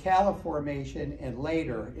Ocala Formation and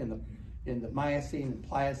later in the Miocene and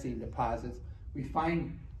Pliocene deposits, we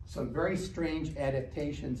find some very strange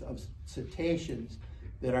adaptations of cetaceans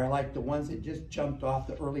that are like the ones that just jumped off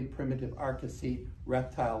the early primitive Archeologicate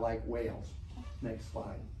reptile-like whales. Next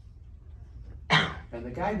slide. And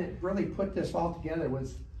the guy that really put this all together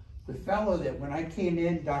was the fellow that when I came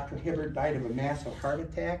in, Dr. Hibbert died of a massive heart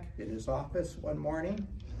attack in his office one morning.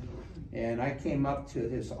 And I came up to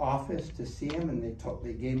his office to see him, and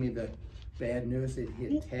they gave me the bad news that he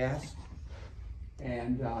had passed.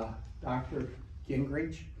 And Dr.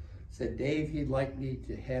 Gingrich said, Dave, he'd like me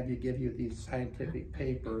to have you give you these scientific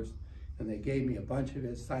papers. And they gave me a bunch of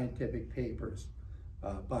his scientific papers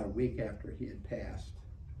about a week after he had passed.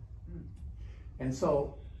 And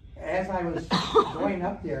so as I was going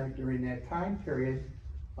up there during that time period,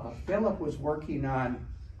 Philip was working on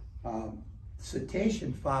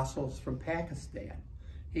cetacean fossils from Pakistan.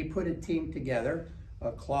 He put a team together.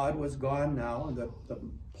 Claude was gone now, and the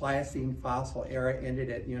Pliocene fossil era ended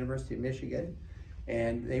at the University of Michigan,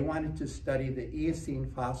 and they wanted to study the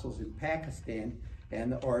Eocene fossils in Pakistan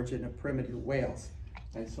and the origin of primitive whales.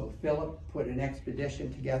 And so Philip put an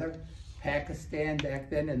expedition together. Pakistan back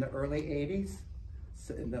then in the early 80s,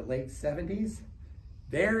 in the late 70s,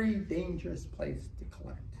 very dangerous place to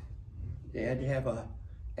collect. They had to have a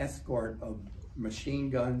escort of machine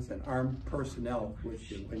guns and armed personnel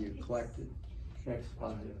with you when you collected. Next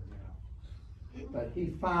slide. But he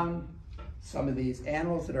found some of these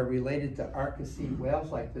animals that are related to Archeologicate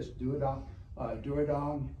whales, like this duodong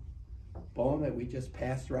bone that we just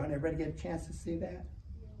passed around. Everybody get a chance to see that?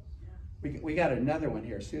 We got another one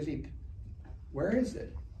here. Susie, where is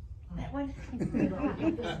it? That one?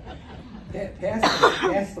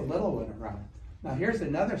 Pass the little one around. Now here's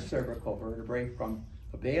another cervical vertebrae from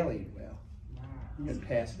a baleen whale. You can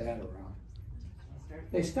pass that around.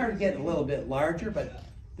 They started getting a little bit larger, but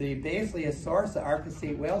the Basilosaurus, the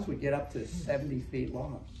Archeologicate whales, would get up to 70 feet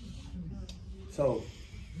long. So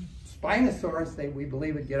Spinosaurus, we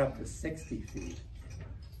believe, would get up to 60 feet.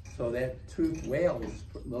 So that toothed whale is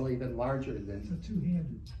a little even larger than... It's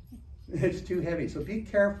two-handed. It's too heavy, so be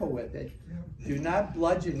careful with it. Do not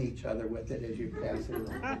bludgeon each other with it as you pass it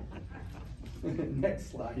around.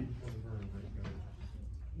 Next slide.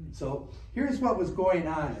 So here's what was going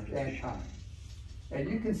on at that time. And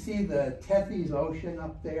you can see the Tethys Ocean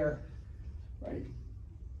up there, right?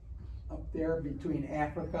 Up there between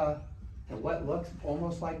Africa and what looks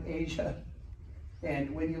almost like Asia.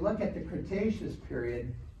 And when you look at the Cretaceous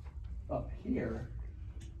period up here,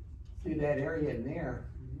 see that area in there,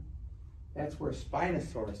 that's where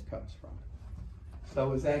Spinosaurus comes from. So it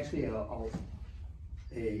was actually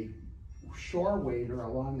a shore wader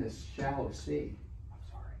along this shallow sea. I'm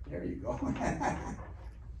sorry, there you go.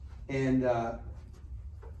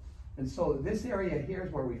 And so this area here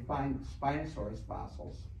is where we find Spinosaurus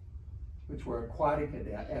fossils, which were aquatic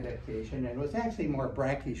adaptation, and it was actually more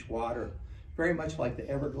brackish water, very much like the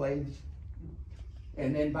Everglades.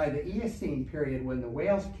 And then by the Eocene period, when the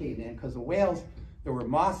whales came in, because the whales, there were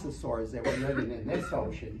mosasaurs that were living in this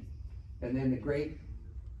ocean, and then the great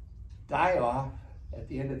die-off at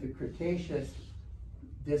the end of the Cretaceous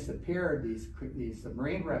disappeared, these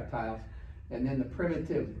marine reptiles, and then the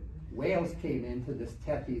primitive whales came into this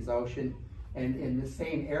Tethys Ocean, and in the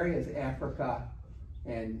same areas, Africa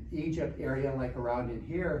and Egypt area, like around in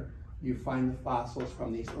here, you find the fossils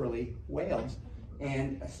from these early whales,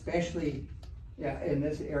 and especially in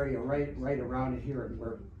this area right around in here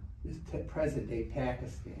where is present-day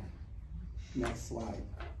Pakistan. Next slide.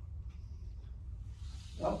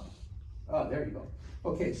 Oh, there you go.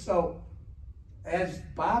 Okay, so as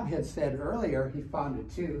Bob had said earlier, he found a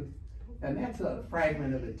tooth, and that's a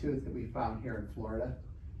fragment of the tooth that we found here in Florida.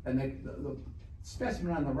 And the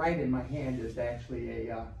specimen on the right in my hand is actually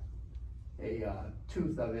a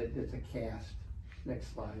tooth of it. It's a cast.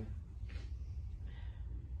 Next slide.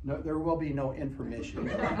 No, there will be no information.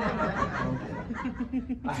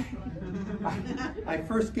 I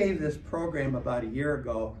first gave this program about a year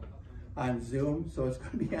ago on Zoom, so it's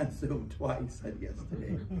going to be on Zoom twice, I guess,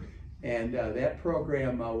 today. And that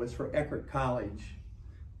program was for Eckerd College.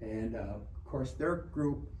 And of course, their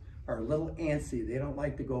group are a little antsy. They don't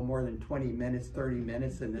like to go more than 20 minutes, 30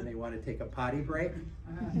 minutes, and then they want to take a potty break.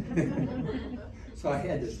 So I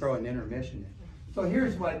had to throw an intermission in. So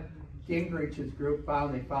here's what Gingrich's group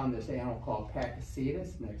found. They found this animal called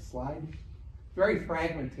Pachycetus. Next slide. Very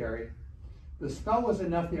fragmentary. The skull was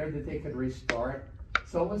enough there that they could restore it.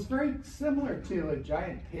 So it was very similar to a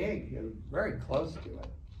giant pig, very close to it.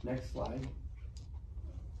 Next slide.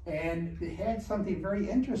 And it had something very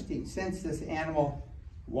interesting. Since this animal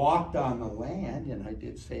walked on the land, and I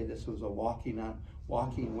did say this was a walking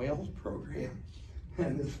whales program,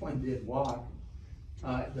 and this one did walk,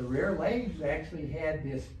 the rear legs actually had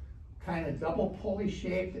this kind of double pulley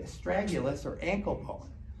shaped astragalus or ankle bone,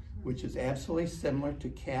 which is absolutely similar to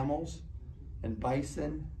camels and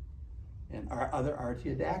bison and our other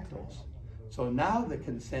artiodactyls. So now the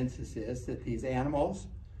consensus is that these animals,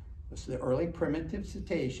 the early primitive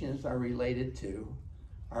cetaceans, are related to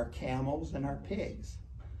our camels and our pigs.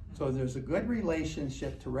 So there's a good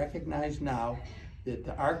relationship to recognize now that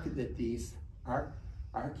these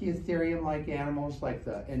Archaeotherium-like animals like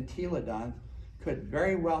the Entelodon could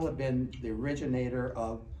very well have been the originator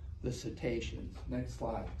of the cetaceans. Next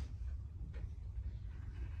slide.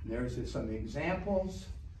 There's some examples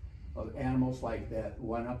of animals like that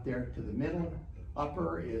one up there to the middle.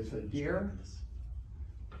 Upper is a deer.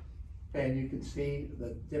 And you can see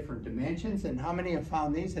the different dimensions. And how many have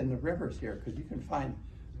found these in the rivers here? Because you can find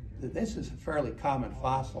that this is a fairly common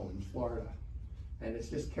fossil in Florida. And it's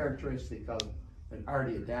just characteristic of an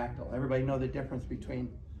artiodactyl. Everybody know the difference between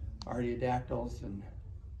artiodactyls and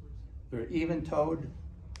they're even-toed,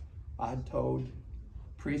 odd-toed.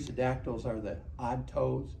 Prehistoricals are the odd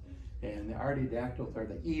toes, and the artiodactyls are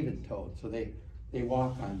the even-toed. So they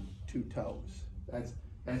walk on two toes.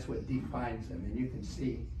 That's what defines them. And you can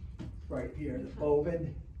see right here the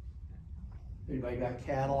bovine. Anybody got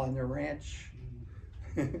cattle on their ranch?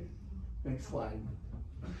 Next slide.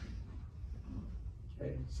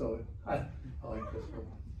 Okay, so I like this one.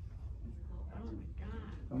 Oh my God.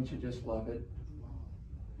 Don't you just love it?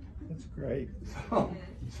 That's great.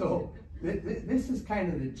 So this is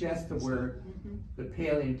kind of the gist of where the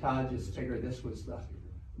paleontologists figured this was the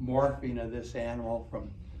morphing of this animal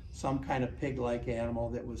from some kind of pig-like animal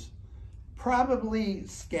that was probably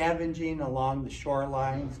scavenging along the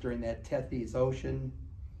shorelines during that Tethys Ocean.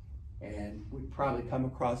 And we'd probably come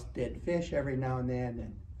across dead fish every now and then,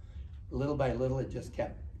 and little by little it just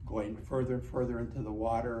kept going further and further into the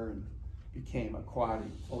water and became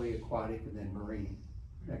aquatic, fully aquatic, and then marine.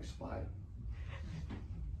 Next slide.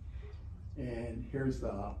 And here's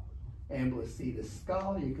the Amblicitus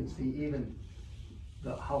skull. You can see even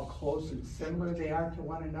how close and similar they are to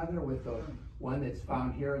one another with the one that's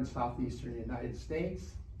found here in southeastern United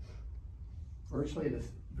States. Virtually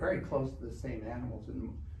very close to the same animals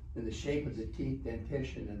in the shape of the teeth,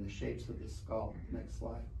 dentition, and the shapes of the skull. Next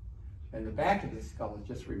slide. And the back of the skull is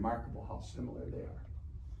just remarkable how similar they are.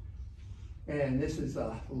 And this is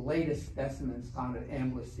the latest specimens found at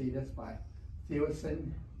Amblicitus by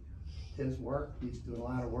Thewson. His work, he's doing a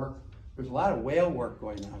lot of work. There's a lot of whale work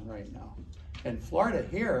going on right now. In Florida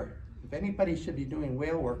here, if anybody should be doing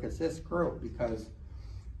whale work, it's this group, because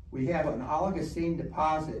we have an Oligocene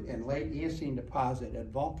deposit and late Eocene deposit at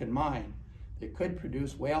Vulcan Mine that could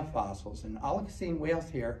produce whale fossils. And Oligocene whales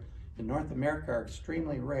here in North America are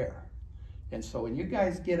extremely rare. And so when you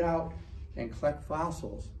guys get out and collect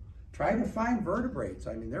fossils, try to find vertebrates.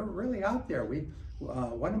 I mean, they're really out there.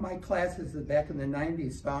 One of my classes back in the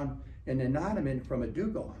 90s found an anonymous from a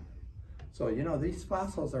dugong. So, you know, these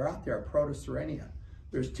fossils are out there, Protocerenia.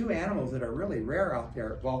 There's two animals that are really rare out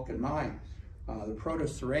there at Vulcan Mine. The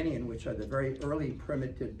Protocerenian, which are the very early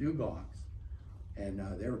primitive dugongs. And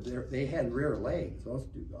they had rear legs, those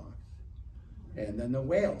dugongs. And then the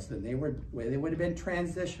whales, and they would have been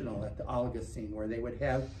transitional at the Oligocene, where they would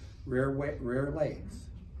have rear legs.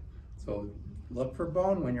 So look for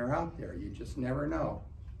bone when you're out there. You just never know.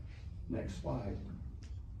 Next slide.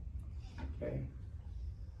 Okay.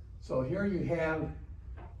 So here you have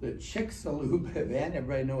the Chicxulub event.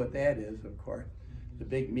 Everybody know what that is, of course. the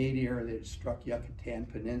big meteor that struck Yucatan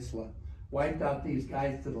Peninsula wiped out these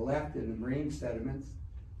guys to the left in the marine sediments.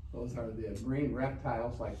 Those are the marine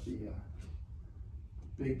reptiles like the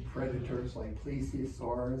big predators like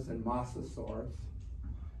plesiosaurs and mosasaurs.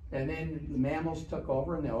 And then the mammals took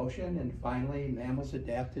over in the ocean, and finally mammals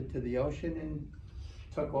adapted to the ocean and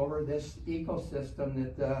took over this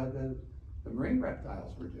ecosystem that the marine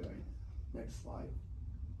reptiles were doing. Next slide.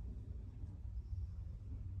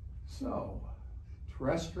 So,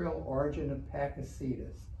 terrestrial origin of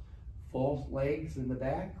Pakicetus. Full legs in the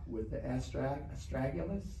back with the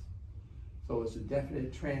astragalus. So it's a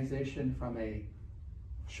definite transition from a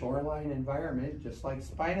shoreline environment, just like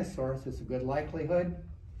Spinosaurus. It's a good likelihood.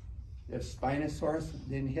 If Spinosaurus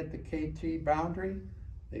didn't hit the KT boundary,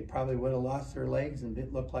 they probably would have lost their legs and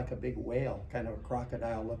it looked like a big whale, kind of a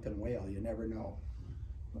crocodile-looking whale. You never know.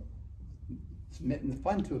 It's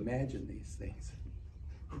fun to imagine these things.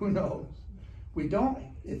 Who knows? We don't,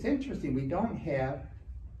 it's interesting, we don't have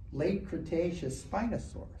late Cretaceous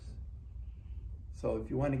Spinosaurus. So if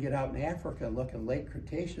you want to get out in Africa and look in late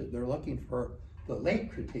Cretaceous, they're looking for the late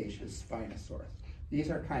Cretaceous Spinosaurus. These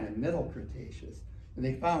are kind of middle Cretaceous. And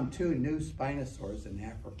they found 2 new Spinosaurs in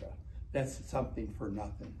Africa. That's something for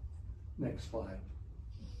nothing. Next slide.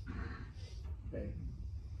 Okay.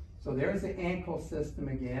 So there's the ankle system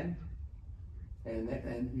again.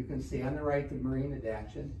 And you can see on the right the marine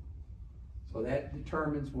adaptation. So that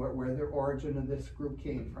determines where the origin of this group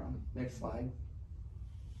came from. Next slide.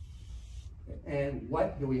 And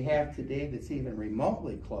what do we have today that's even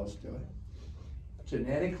remotely close to it?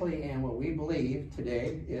 Genetically, and what we believe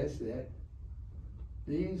today is that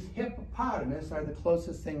these hippopotamus are the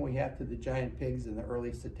closest thing we have to the giant pigs and the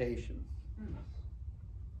early cetaceans.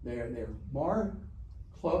 They're more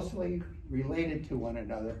closely related to one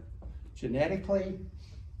another, genetically,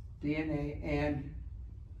 DNA, and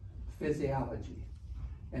physiology.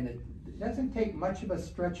 And it doesn't take much of a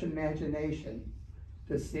stretch of imagination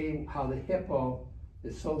to see how the hippo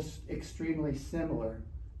is so extremely similar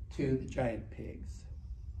to the giant pigs.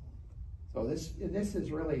 So this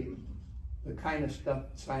is really the kind of stuff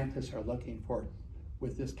scientists are looking for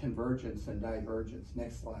with this convergence and divergence.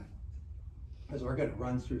 Next slide. Because we're going to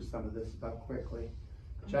run through some of this stuff quickly.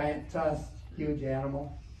 Giant tusk, huge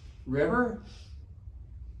animal. River,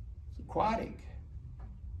 it's aquatic.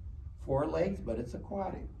 4 legs, but it's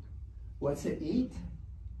aquatic. What's it eat?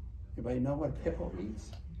 Anybody know what a hippo eats?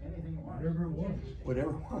 Anything it wants. Whatever it wants. Whatever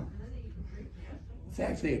it wants. It's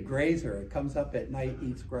actually a grazer. It comes up at night,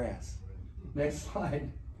 eats grass. Next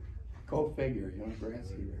slide. Go figure, you know,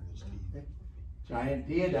 grass eater. Okay. Giant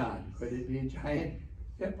deodon. Could it be a giant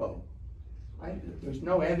hippo? There's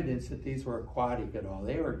no evidence that these were aquatic at all.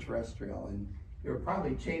 They were terrestrial, and they were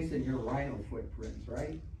probably chasing your rhino footprints,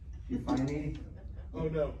 right? You find any? Oh,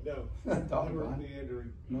 no. Doggone.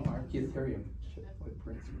 No, Archeological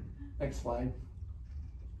footprints. Next slide.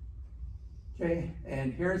 Okay,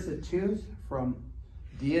 and here's the tooth from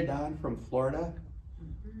Deodon from Florida.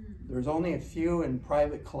 There's only a few in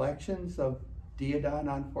private collections of Deodon,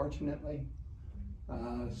 unfortunately.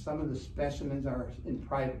 Some of the specimens are in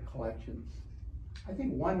private collections. I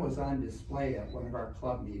think one was on display at one of our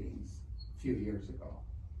club meetings a few years ago.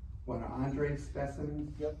 One of Andre's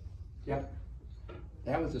specimens. Yep.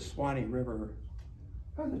 That was a Swanee River.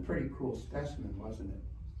 That was a pretty cool specimen, wasn't it?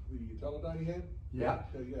 The Teledyne he had? Yeah.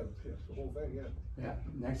 Yeah, the whole thing, yeah. Yeah,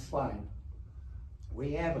 next slide.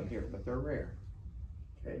 We have them here, but they're rare.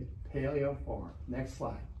 Okay, paleoform. Next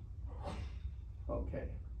slide. Okay.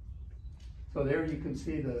 So there you can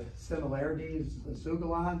see the similarities, the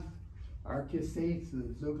zeuglodonts, archaeocetes,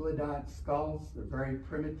 the zeuglodont skulls. They're very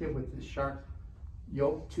primitive with the sharp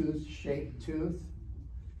yoke tooth shaped tooth.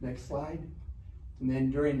 Next slide. And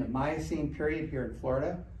then during the Miocene period here in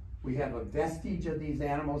Florida, we have a vestige of these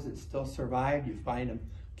animals that still survived. You find them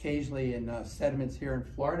occasionally in sediments here in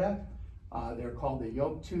Florida. They're called the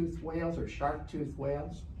yoke-toothed whales or shark-toothed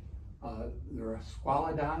whales. They're a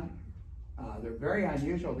squalodon. They're very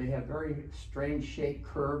unusual. They have very strange shaped,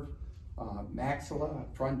 curved maxilla,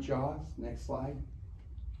 front jaws. Next slide.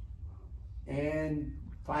 And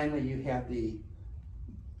finally, you have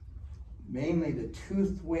mainly the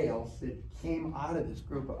toothed whales that came out of this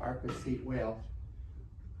group of archaeocete whales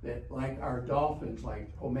that, like our dolphins,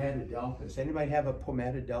 like Pomatodelphis. Anybody have a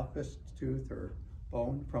Pomatodelphis tooth or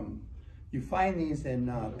bone from? You find these in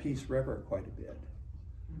Peace River quite a bit.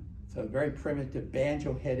 It's a very primitive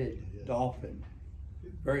banjo-headed dolphin.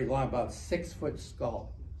 Very long, about 6-foot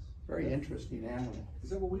skull. Very interesting animal. Is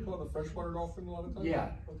that what we call the freshwater dolphin a lot of times?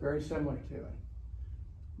 Yeah, very similar to it.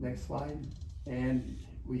 Next slide. And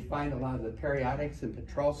we find a lot of the periotics and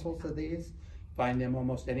petrosals of these Find them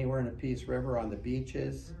almost anywhere in the Peace River, on the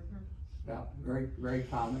beaches. Yeah, very, very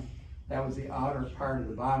common. That was the outer part of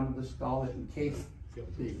the bottom of the skull that encased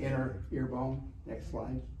the inner ear bone. Next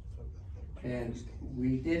slide. And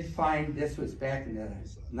we did find, this was back in the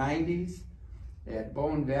 90s, at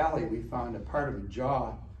Bone Valley, we found a part of a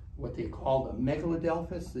jaw, what they called a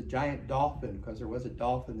megalodelphis, the giant dolphin, because there was a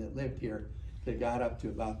dolphin that lived here that got up to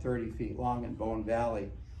about 30 feet long in Bone Valley.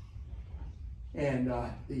 And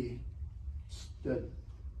the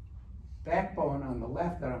backbone on the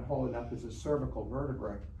left that I'm holding up is a cervical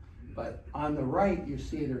vertebra. But on the right, you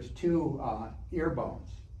see there's two ear bones,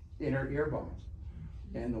 inner ear bones.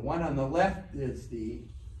 And the one on the left is the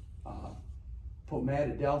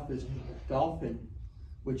Pomatodelphis dolphin,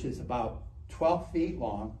 which is about 12 feet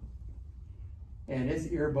long. And its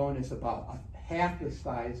ear bone is about half the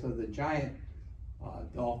size of the giant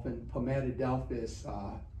dolphin, Pomatodelphis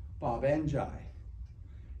bobengi.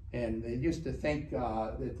 And they used to think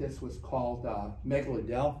that this was called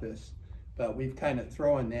Megalodelphis, but we've kind of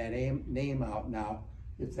thrown that name out now.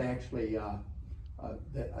 It's actually a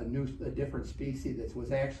different species that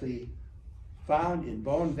was actually found in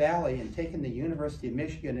Bone Valley and taken to the University of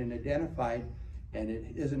Michigan and identified, and it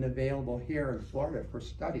isn't available here in Florida for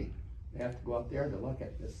study. You have to go out there to look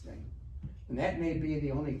at this thing. And that may be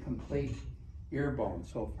the only complete ear bone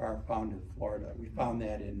so far found in Florida. We found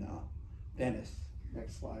that in Venice.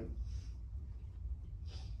 Next slide.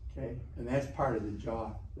 Okay, and that's part of the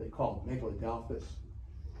jaw. They call it Megalodelphis.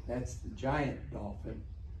 That's the giant dolphin,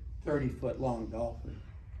 30-foot long dolphin.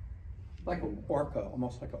 Like an orca,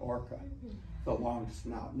 almost like an orca, the long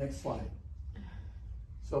snout. Next slide.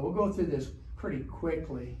 So we'll go through this pretty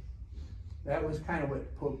quickly. That was kind of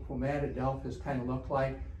what Pomatodelphis kind of looked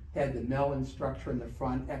like. Had the melon structure in the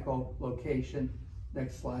front, echolocation.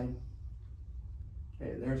 Next slide.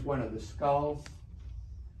 Okay, there's one of the skulls.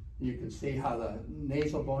 You can see how the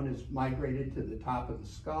nasal bone is migrated to the top of the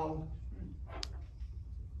skull.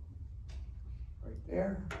 Right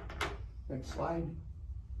there. Next slide.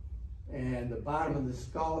 And the bottom of the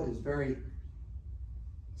skull is very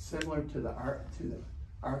similar to the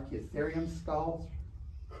Archeological skulls.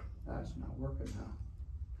 That's not working now.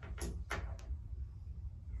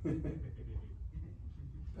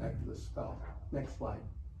 Back to the skull. Next slide.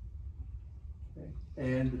 Okay.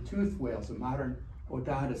 And the tooth whales, the modern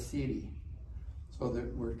Odontoceti. So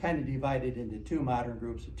we're kind of divided into two modern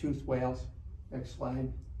groups of tooth whales. Next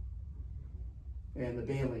slide. And the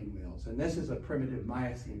baleen whales. And this is a primitive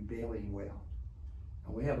Miocene baleen whale.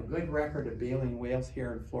 And we have a good record of baleen whales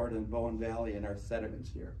here in Florida and Bone Valley in our sediments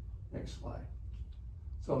here. Next slide.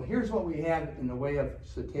 So here's what we have in the way of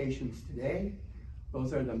cetaceans today.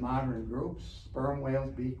 Those are the modern groups: sperm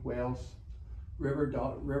whales, beak whales, river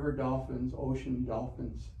dolphins, ocean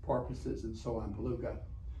dolphins, porpoises, and so on, beluga.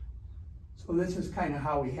 So this is kind of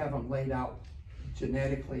how we have them laid out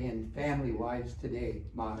genetically and family-wise today,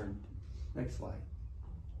 modern. Next slide.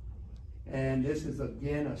 And this is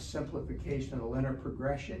again a simplification of the linear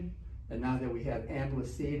progression. And now that we have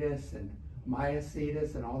Amblyocetus and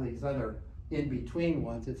Myocetus and all these other in-between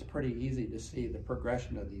ones, it's pretty easy to see the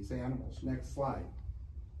progression of these animals. Next slide.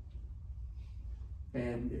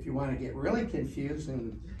 And if you want to get really confused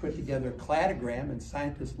and put together a cladogram, and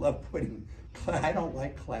scientists love putting, I don't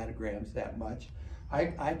like cladograms that much.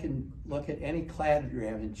 I can look at any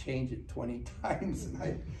cladogram and change it 20 times,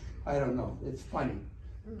 and I don't know, it's funny.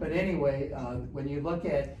 But anyway, when you look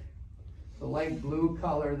at the light blue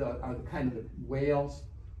color, are kind of the whales,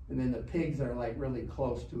 and then the pigs are like really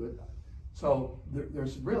close to it. So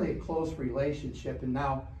there's really a close relationship, and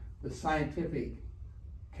now the scientific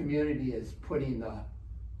community is putting the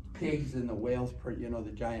pigs and the whales,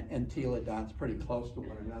 the giant entelodonts, pretty close to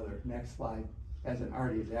one another. Next slide, as an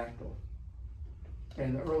artiodactyl.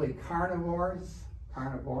 And the early carnivorans.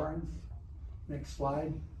 Next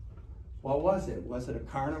slide. What was it? Was it a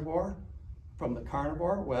carnivore? From the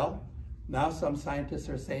carnivore? Well, now some scientists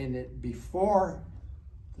are saying that before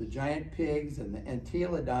the giant pigs and the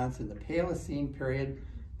entelodonts in the Paleocene period,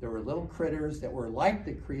 there were little critters that were like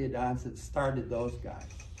the creodonts that started those guys.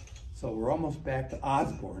 So we're almost back to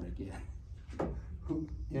Osborne again.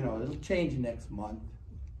 It'll change next month.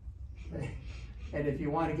 And if you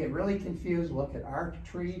want to get really confused, look at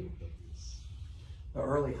Archeological, the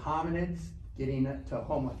early hominids, getting to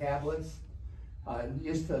Homo habilis. It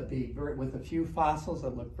used to be with a few fossils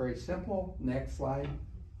that looked very simple. Next slide.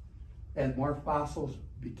 As more fossils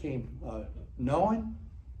became known,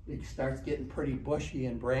 it starts getting pretty bushy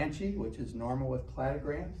and branchy, which is normal with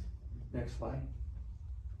cladograms. Next slide.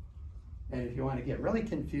 And if you want to get really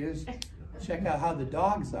confused, check out how the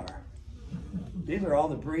dogs are. These are all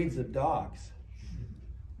the breeds of dogs.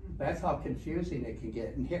 That's how confusing it can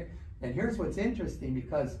get. And here's what's interesting,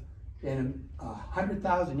 because in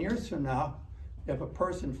 100,000 years from now, if a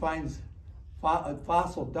person finds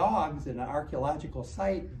fossil dogs in an archaeological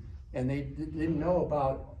site and they didn't know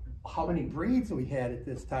about how many breeds we had at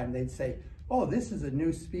this time, they'd say, oh, this is a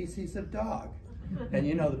new species of dog. And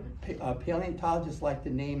you know, the paleontologists like to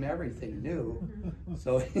name everything new.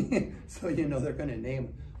 So, so you know they're going to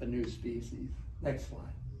name a new species. Next slide.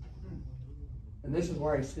 And this is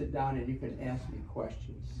where I sit down and you can ask me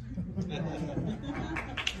questions.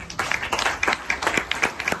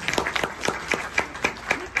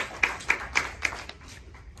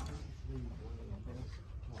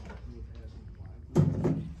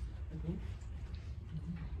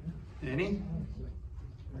 Any?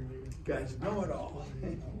 You guys know it all.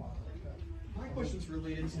 My question's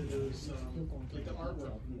related to those, like the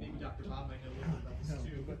artwork. Maybe Dr. Bob might know a little bit about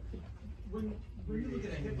this too. But when you look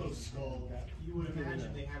at a hippo skull, you would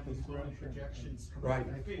imagine they have these bony projections coming out of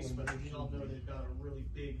their face, but we all know they've got a really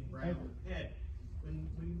big round head. When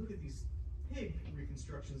you look at these pig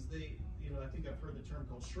reconstructions, they, I think I've heard the term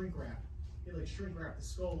called shrink wrap. They like shrink wrap the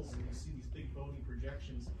skulls, and you see these big bony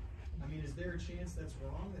projections. I mean, is there a chance that's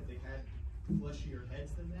wrong, that they had fleshier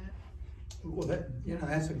heads than that? Well,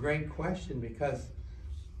 that's a great question, because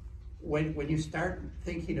when you start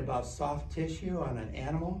thinking about soft tissue on an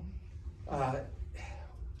animal,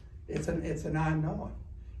 it's an unknown.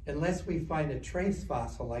 Unless we find a trace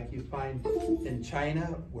fossil like you find in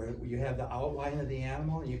China, where you have the outline of the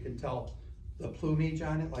animal and you can tell the plumage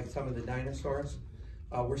on it, like some of the dinosaurs.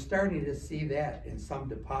 We're starting to see that in some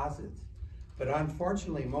deposits. But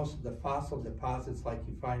unfortunately, most of the fossil deposits like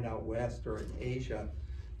you find out west or in Asia,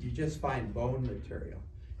 you just find bone material.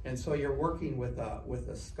 And so you're working with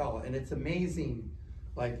a skull. And it's amazing,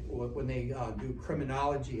 like when they do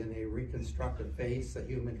criminology and they reconstruct a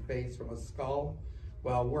human face from a skull.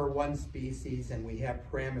 Well, we're one species and we have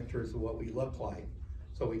parameters of what we look like.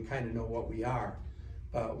 So we kind of know what we are.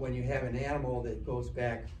 But when you have an animal that goes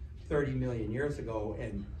back 30 million years ago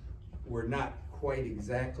and we're not quite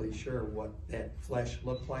exactly sure what that flesh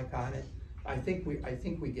looked like on it, I think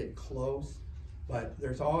we get close, but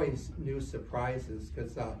there's always new surprises,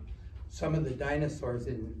 because some of the dinosaurs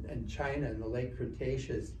in China in the late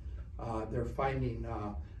Cretaceous, they're finding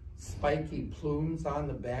spiky plumes on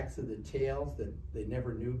the backs of the tails that they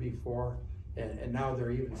never knew before, and now they're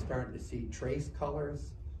even starting to see trace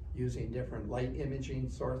colors using different light imaging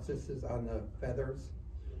sources on the feathers.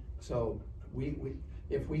 So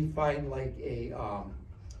if we find like a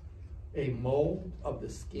mold of the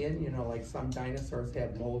skin, like some dinosaurs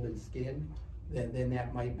have molded skin, then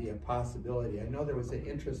that might be a possibility. I know there was an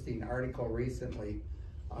interesting article recently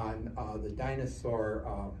on the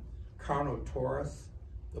dinosaur Carnotaurus,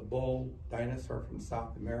 the bull dinosaur from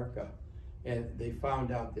South America, and they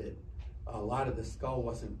found out that a lot of the skull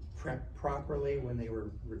wasn't prepped properly when they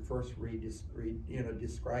were first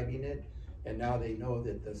describing it, and now they know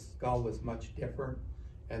that the skull was much different.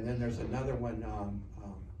 And then there's another one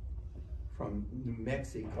from New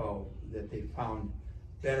Mexico that they found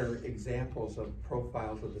better examples of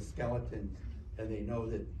profiles of the skeleton, and they know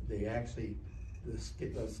that they actually,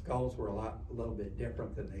 the skulls were a little bit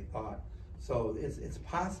different than they thought. So it's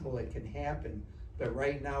possible it can happen, but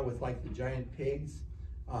right now with like the giant pigs,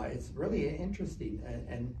 it's really interesting.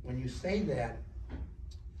 And when you say that,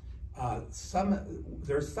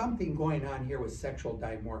 there's something going on here with sexual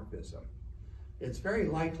dimorphism. It's very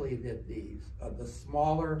likely that the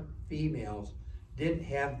smaller females didn't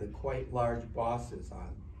have the quite large bosses on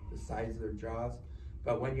the sides of their jaws,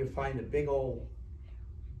 but when you find a big old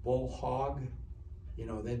bull hog,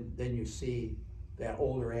 then you see that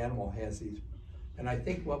older animal has these. And I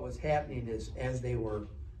think what was happening is as they were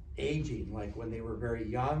aging, like when they were very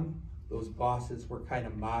young, those bosses were kind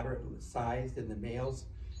of moderate sized in the males,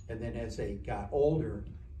 and then as they got older,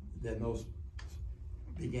 then those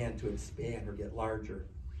began to expand or get larger.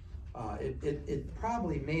 It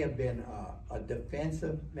probably may have been a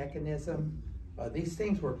defensive mechanism. These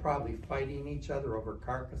things were probably fighting each other over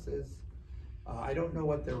carcasses. I don't know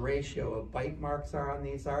what the ratio of bite marks are on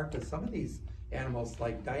these because some of these animals,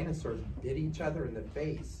 like dinosaurs, bit each other in the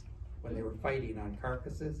face when they were fighting on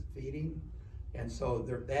carcasses, feeding. And so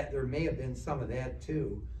there may have been some of that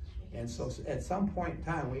too. And so at some point in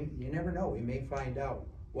time, you never know, we may find out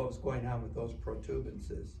what was going on with those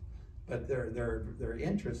protuberances. But they're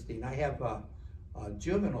interesting. I have a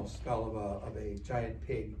juvenile skull of a giant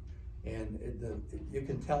pig, and you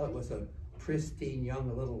can tell it was a pristine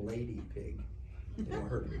young little lady pig.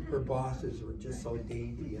 Her bosses were just so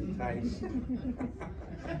dainty and tidy.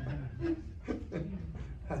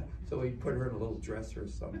 So we put her in a little dress or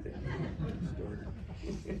something.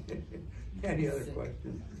 Any other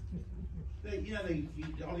questions? You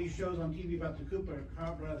know, all these shows on TV about the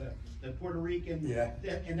chupacabra, the Puerto Rican, Yeah.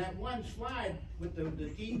 And that one slide with the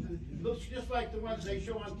teeth looks just like the ones they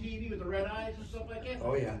show on TV with the red eyes and stuff like that.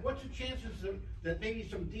 Oh, yeah. What's the chances that maybe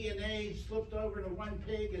some DNA slipped over to one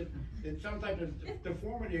pig and some type of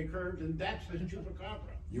deformity occurred, and that's the chupacabra?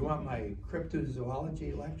 You want my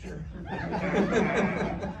cryptozoology lecture?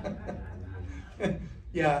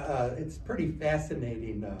 Yeah, it's pretty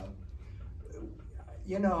fascinating.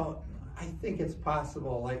 You know, I think it's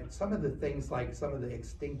possible, like some of the things, like some of the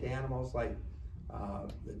extinct animals, like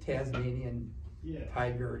the Tasmanian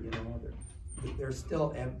tiger, you know, there's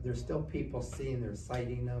still people seeing, they're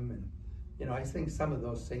sighting them, and you know, I think some of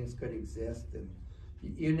those things could exist, and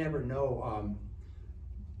you never know.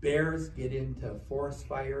 Bears get into forest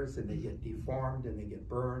fires and they get deformed and they get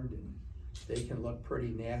burned, and they can look pretty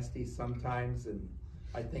nasty sometimes. And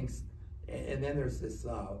I think, and then there's this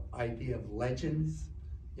idea of legends,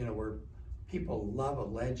 you know, where people love a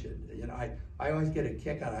legend. You know, I always get a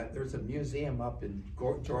kick out of it. There's a museum up in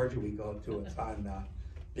Georgia we go to. It's on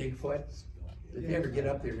Bigfoot. If you ever get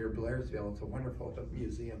up there near Blairsville, it's a wonderful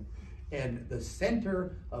museum. And the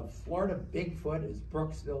center of Florida Bigfoot is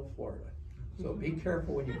Brooksville, Florida. So be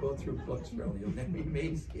careful when you go through Brooksville. You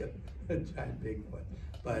may see a giant Bigfoot.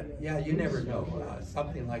 But yeah, you never know.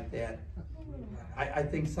 Something like that. I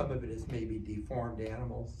think some of it is maybe deformed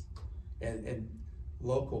animals, and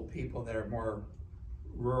local people that are more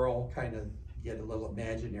rural kind of get a little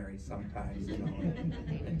imaginary sometimes, you know,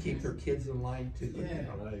 and keep their kids in line too. You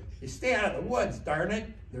know? You stay out of the woods, darn it.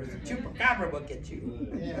 There's a chupacabra will get you.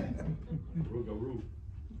 Yeah.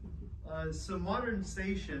 So modern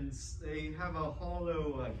stations, they have a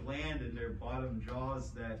hollow gland in their bottom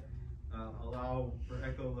jaws that allow for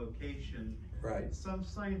echolocation. Right. Some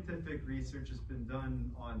scientific research has been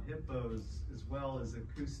done on hippos as well as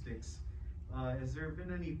acoustics. Has there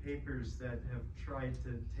been any papers that have tried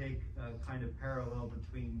to take a kind of parallel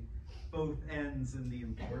between both ends and the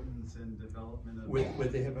importance and development of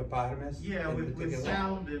with the hippopotamus? Yeah, with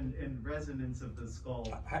sound and resonance of the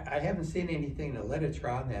skull. I haven't seen anything in the literature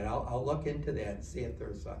on that. I'll look into that and see if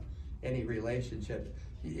there's any relationship.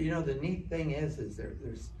 You know, the neat thing is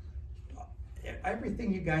there's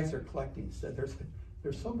everything you guys are collecting. So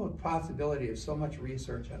there's so much possibility of so much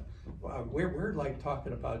research. We're like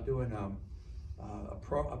talking about doing a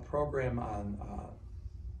program on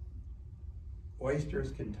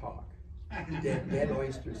oysters can talk. Dead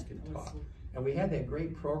oysters can talk. And we had that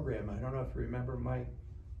great program, I don't know if you remember, Mike,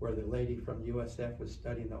 where the lady from USF was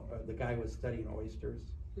studying, the guy was studying oysters.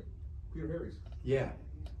 Peter Harris. Yeah.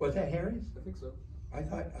 Was that Harris? I think so. I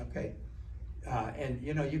thought, okay. And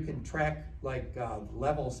you know, you can track like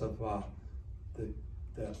levels of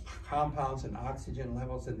the compounds and oxygen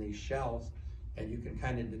levels in these shells, and you can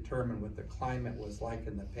kind of determine what the climate was like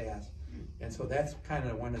in the past. And so that's kind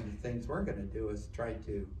of one of the things we're going to do, is try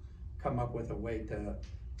to come up with a way to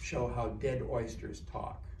show how dead oysters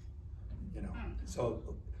talk. You know, so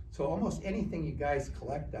almost anything you guys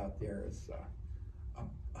collect out there is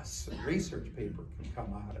a research paper can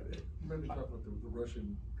come out of it. You might be talking about the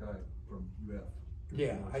Russian guy from UF.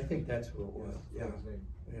 Yeah, I think that's who it was. Yeah,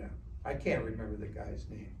 yeah. I can't remember the guy's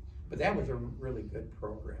name, but that was a really good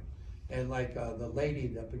program. And like the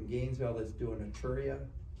lady up in Gainesville that's doing Etruria,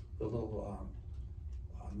 the little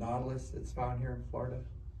nautilus that's found here in Florida.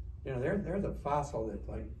 You know, they're the fossil that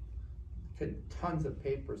like tons of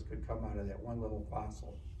papers could come out of that one little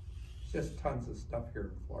fossil. It's just tons of stuff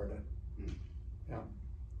here in Florida. Yeah.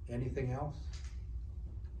 Anything else?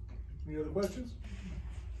 Any other questions?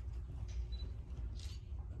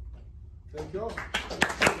 Thank you all.